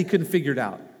had and said he couldn't figure it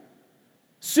out.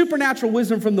 Supernatural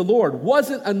wisdom from the Lord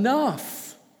wasn't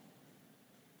enough.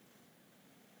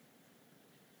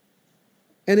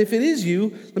 And if it is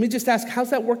you, let me just ask, how's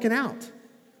that working out?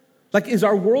 Like, is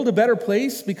our world a better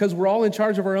place because we're all in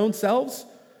charge of our own selves?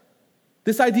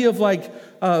 This idea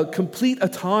of complete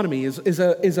autonomy is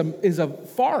a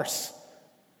farce.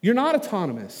 You're not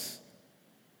autonomous.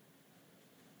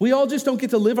 We all just don't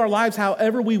get to live our lives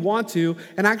however we want to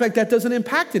and act like that doesn't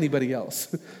impact anybody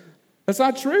else. That's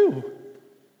not true.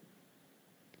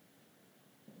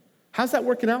 How's that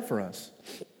working out for us?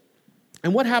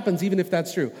 And what happens even if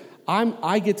that's true?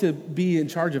 I get to be in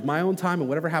charge of my own time and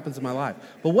whatever happens in my life.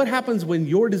 But what happens when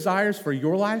your desires for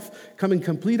your life come in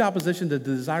complete opposition to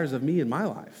the desires of me in my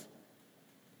life?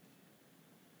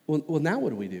 Well, now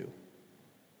what do we do?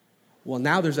 Well,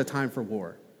 now there's a time for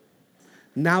war.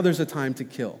 Now there's a time to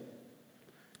kill.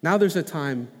 Now there's a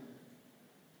time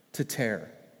to tear.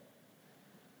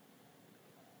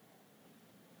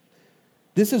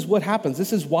 This is what happens.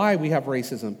 This is why we have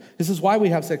racism. This is why we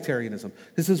have sectarianism.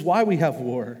 This is why we have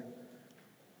war.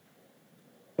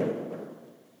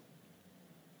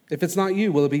 If it's not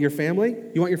you, will it be your family?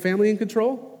 You want your family in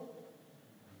control?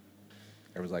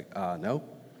 Everyone's like, no.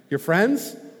 Your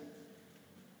friends?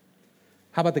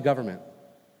 How about the government?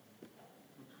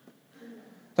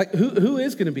 Like, who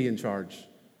is going to be in charge?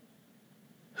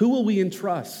 Who will we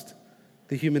entrust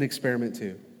the human experiment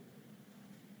to?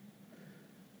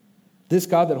 This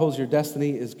God that holds your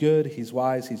destiny is good, he's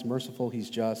wise, he's merciful, he's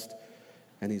just,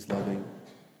 and he's loving.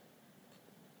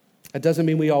 It doesn't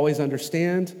mean we always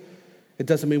understand. It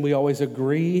doesn't mean we always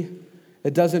agree.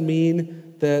 It doesn't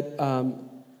mean that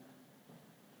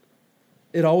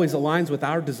it always aligns with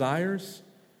our desires.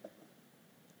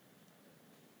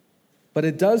 But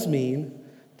it does mean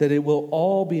that it will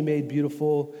all be made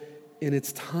beautiful in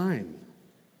its time,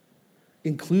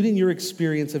 including your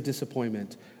experience of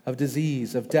disappointment, of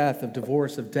disease, of death, of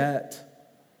divorce, of debt.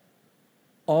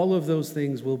 All of those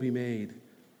things will be made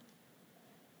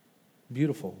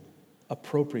beautiful,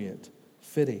 appropriate,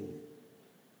 fitting.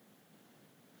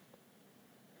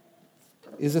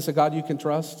 Is this a God you can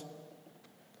trust?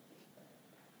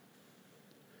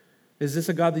 Is this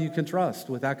a God that you can trust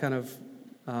with that kind of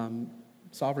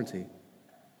sovereignty?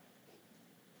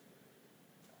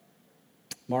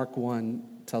 Mark 1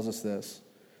 tells us this.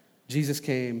 Jesus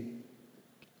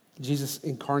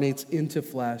incarnates into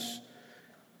flesh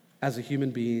as a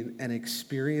human being and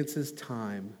experiences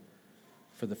time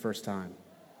for the first time.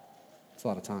 It's a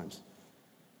lot of times.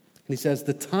 And he says,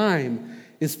 the time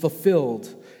is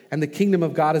fulfilled and the kingdom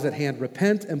of God is at hand.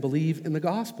 Repent and believe in the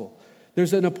gospel.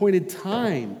 There's an appointed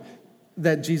time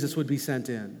that Jesus would be sent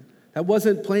in. That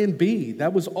wasn't plan B.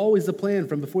 That was always the plan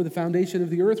from before the foundation of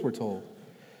the earth, we're told.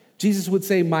 Jesus would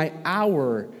say, my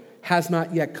hour has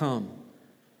not yet come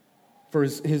for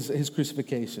his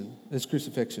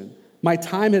crucifixion. My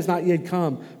time has not yet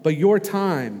come, but your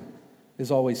time is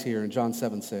always here in John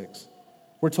 7:6.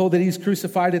 We're told that he's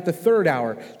crucified at the 3rd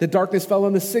hour. The darkness fell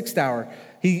on the 6th hour.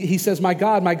 He says, my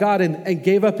God, and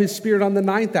gave up his spirit on the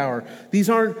 9th hour. These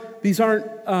aren't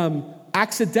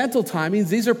accidental timings.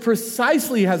 These are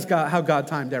precisely how God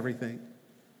timed everything.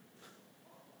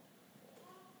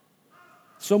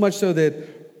 So much so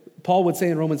that Paul would say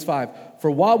in Romans 5, for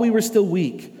while we were still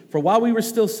weak, for while we were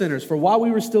still sinners, for while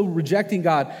we were still rejecting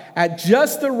God, at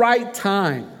just the right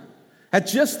time, at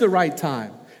just the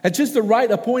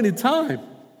right appointed time,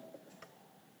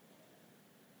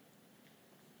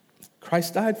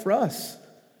 Christ died for us.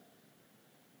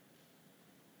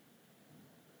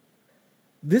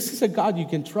 This is a God you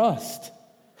can trust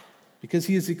because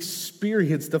he has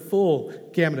experienced the full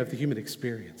gamut of the human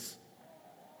experience.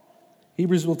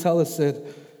 Hebrews will tell us that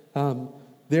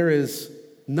there is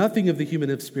nothing of the human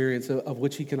experience of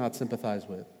which he cannot sympathize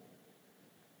with.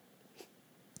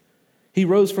 He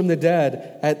rose from the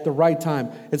dead at the right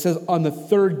time. It says on the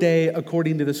 3rd day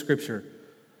according to the scripture.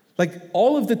 Like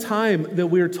all of the time that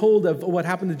we are told of what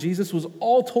happened to Jesus was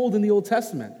all told in the Old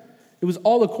Testament. It was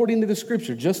all according to the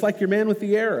scripture, just like your man with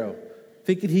the arrow,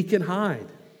 thinking he can hide.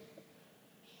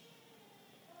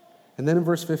 And then in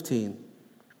verse 15,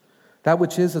 that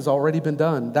which is has already been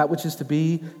done. That which is to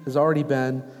be has already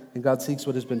been, and God seeks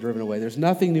what has been driven away. There's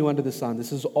nothing new under the sun.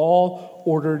 This is all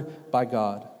ordered by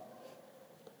God.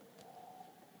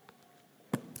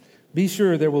 Be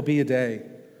sure there will be a day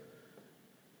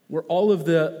where all of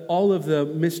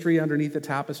the mystery underneath the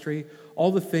tapestry,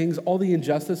 all the things, all the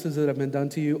injustices that have been done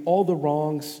to you, all the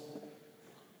wrongs,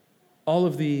 all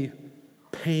of the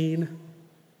pain,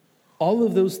 all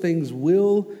of those things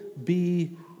will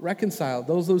be reconciled.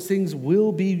 Those things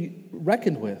will be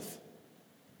reckoned with.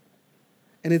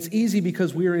 And it's easy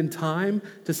because we are in time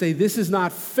to say, this is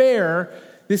not fair,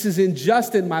 this is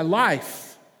unjust in my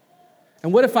life.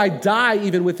 And what if I die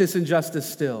even with this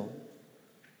injustice still?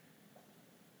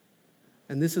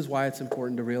 And this is why it's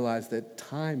important to realize that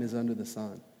time is under the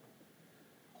sun.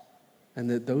 And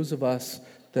that those of us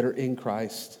that are in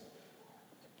Christ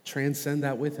transcend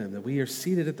that with him, that we are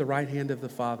seated at the right hand of the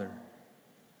Father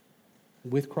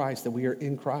with Christ, that we are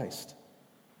in Christ.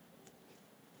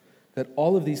 that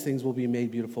all of these things will be made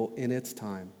beautiful in its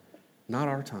time, not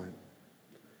our time.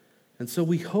 And so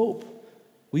we hope,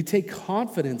 we take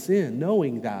confidence in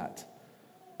knowing that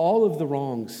all of the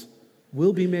wrongs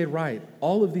will be made right.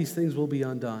 All of these things will be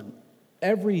undone.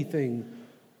 Everything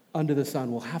under the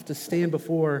sun will have to stand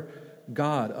before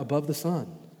God above the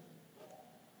sun.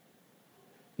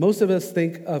 Most of us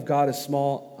think of God as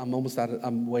small.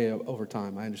 I'm way over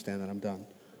time. I understand that. I'm done.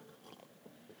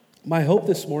 My hope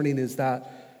this morning is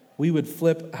that we would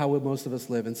flip how most of us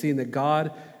live and seeing that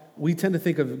God, we tend to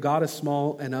think of God as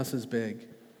small and us as big.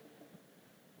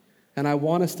 And I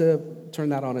want us to turn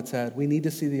that on its head. We need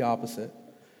to see the opposite.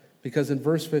 Because in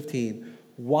verse 15,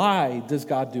 why does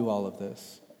God do all of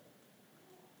this?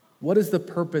 What is the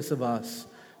purpose of us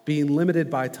being limited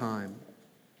by time?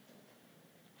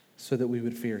 So that we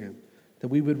would fear him, that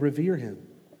we would revere him.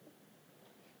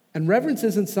 And reverence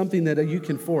isn't something that you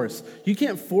can force. You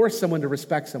can't force someone to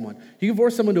respect someone. You can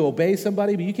force someone to obey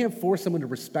somebody, but you can't force someone to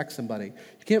respect somebody.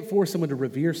 You can't force someone to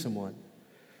revere someone.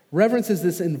 Reverence is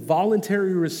this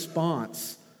involuntary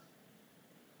response.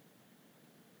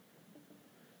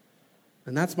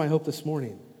 And that's my hope this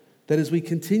morning, that as we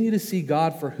continue to see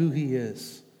God for who he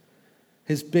is,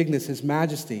 his bigness, his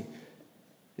majesty,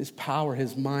 his power,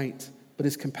 his might, but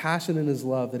his compassion and his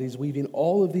love, that he's weaving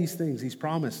all of these things. He's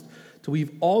promised to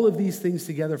weave all of these things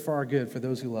together for our good, for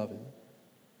those who love him.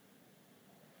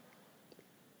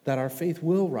 That our faith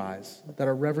will rise, that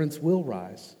our reverence will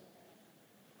rise.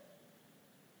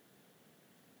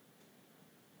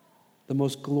 The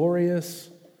most glorious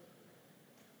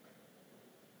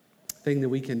thing that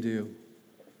we can do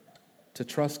to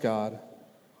trust God,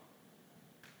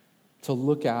 to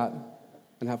look at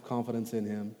and have confidence in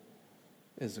him,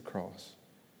 is the cross.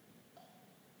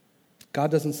 God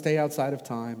doesn't stay outside of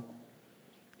time.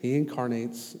 He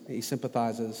incarnates, he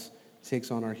sympathizes, he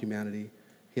takes on our humanity.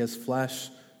 He has flesh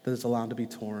that is allowed to be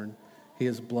torn. He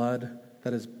has blood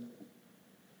that is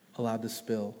allowed to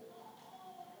spill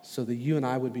so that you and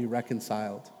I would be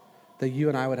reconciled, that you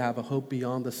and I would have a hope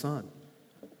beyond the sun.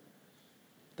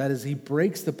 That as he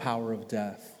breaks the power of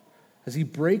death, as he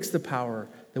breaks the power,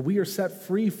 that we are set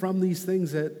free from these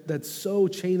things that so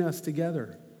chain us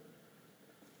together.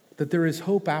 That there is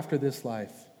hope after this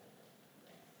life.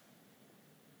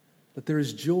 That there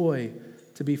is joy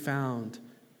to be found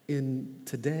in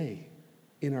today,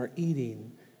 in our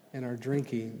eating and our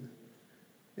drinking,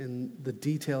 in the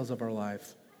details of our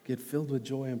life. Get filled with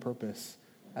joy and purpose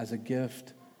as a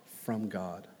gift from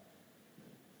God.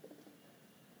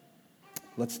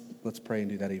 Let's pray and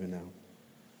do that even now.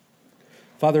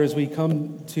 Father, as we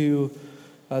come to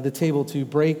the table to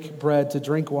break bread, to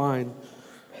drink wine,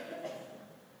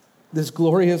 this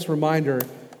glorious reminder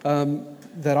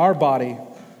that our body,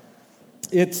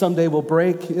 it someday will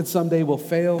break, it someday will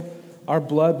fail. Our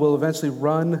blood will eventually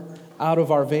run out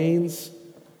of our veins.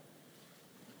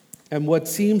 And what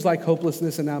seems like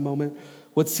hopelessness in that moment,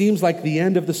 what seems like the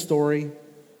end of the story,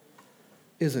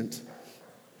 isn't.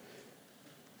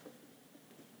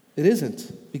 It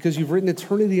isn't, because you've written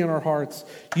eternity in our hearts.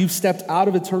 You've stepped out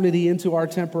of eternity into our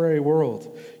temporary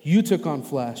world. You took on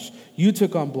flesh. You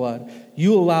took on blood.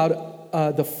 You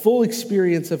allowed the full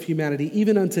experience of humanity,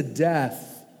 even unto death,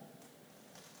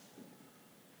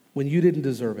 when you didn't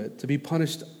deserve it, to be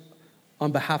punished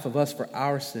on behalf of us for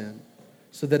our sin,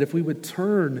 so that if we would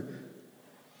turn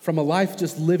from a life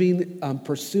just living,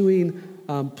 pursuing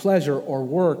pleasure or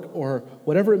work or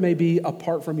whatever it may be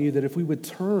apart from you, that if we would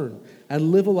turn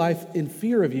and live a life in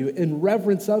fear of you, in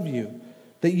reverence of you,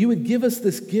 that you would give us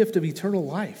this gift of eternal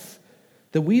life,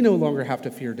 that we no longer have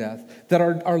to fear death, that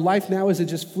our life now isn't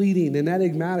just fleeting and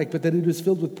enigmatic, but that it is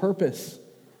filled with purpose.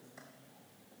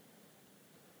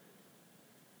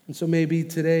 And so maybe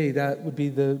today that would be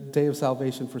the day of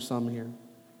salvation for some here.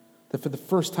 That for the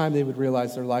first time they would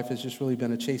realize their life has just really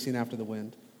been a chasing after the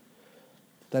wind.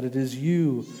 That it is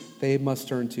you they must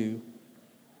turn to,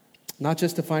 not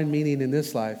just to find meaning in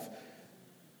this life,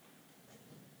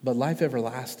 but life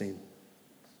everlasting.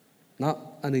 Not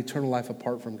an eternal life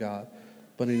apart from God,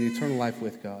 but an eternal life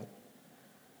with God.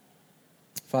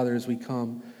 Father, as we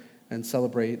come and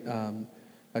celebrate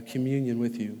a communion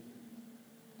with you,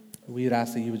 we would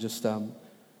ask that you would just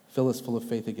fill us full of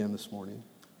faith again this morning.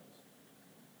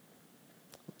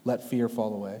 Let fear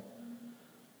fall away.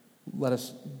 Let us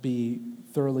be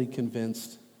thoroughly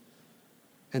convinced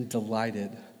and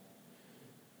delighted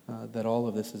that all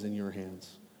of this is in your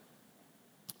hands.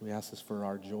 We ask this for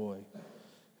our joy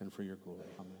and for your glory.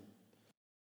 Amen.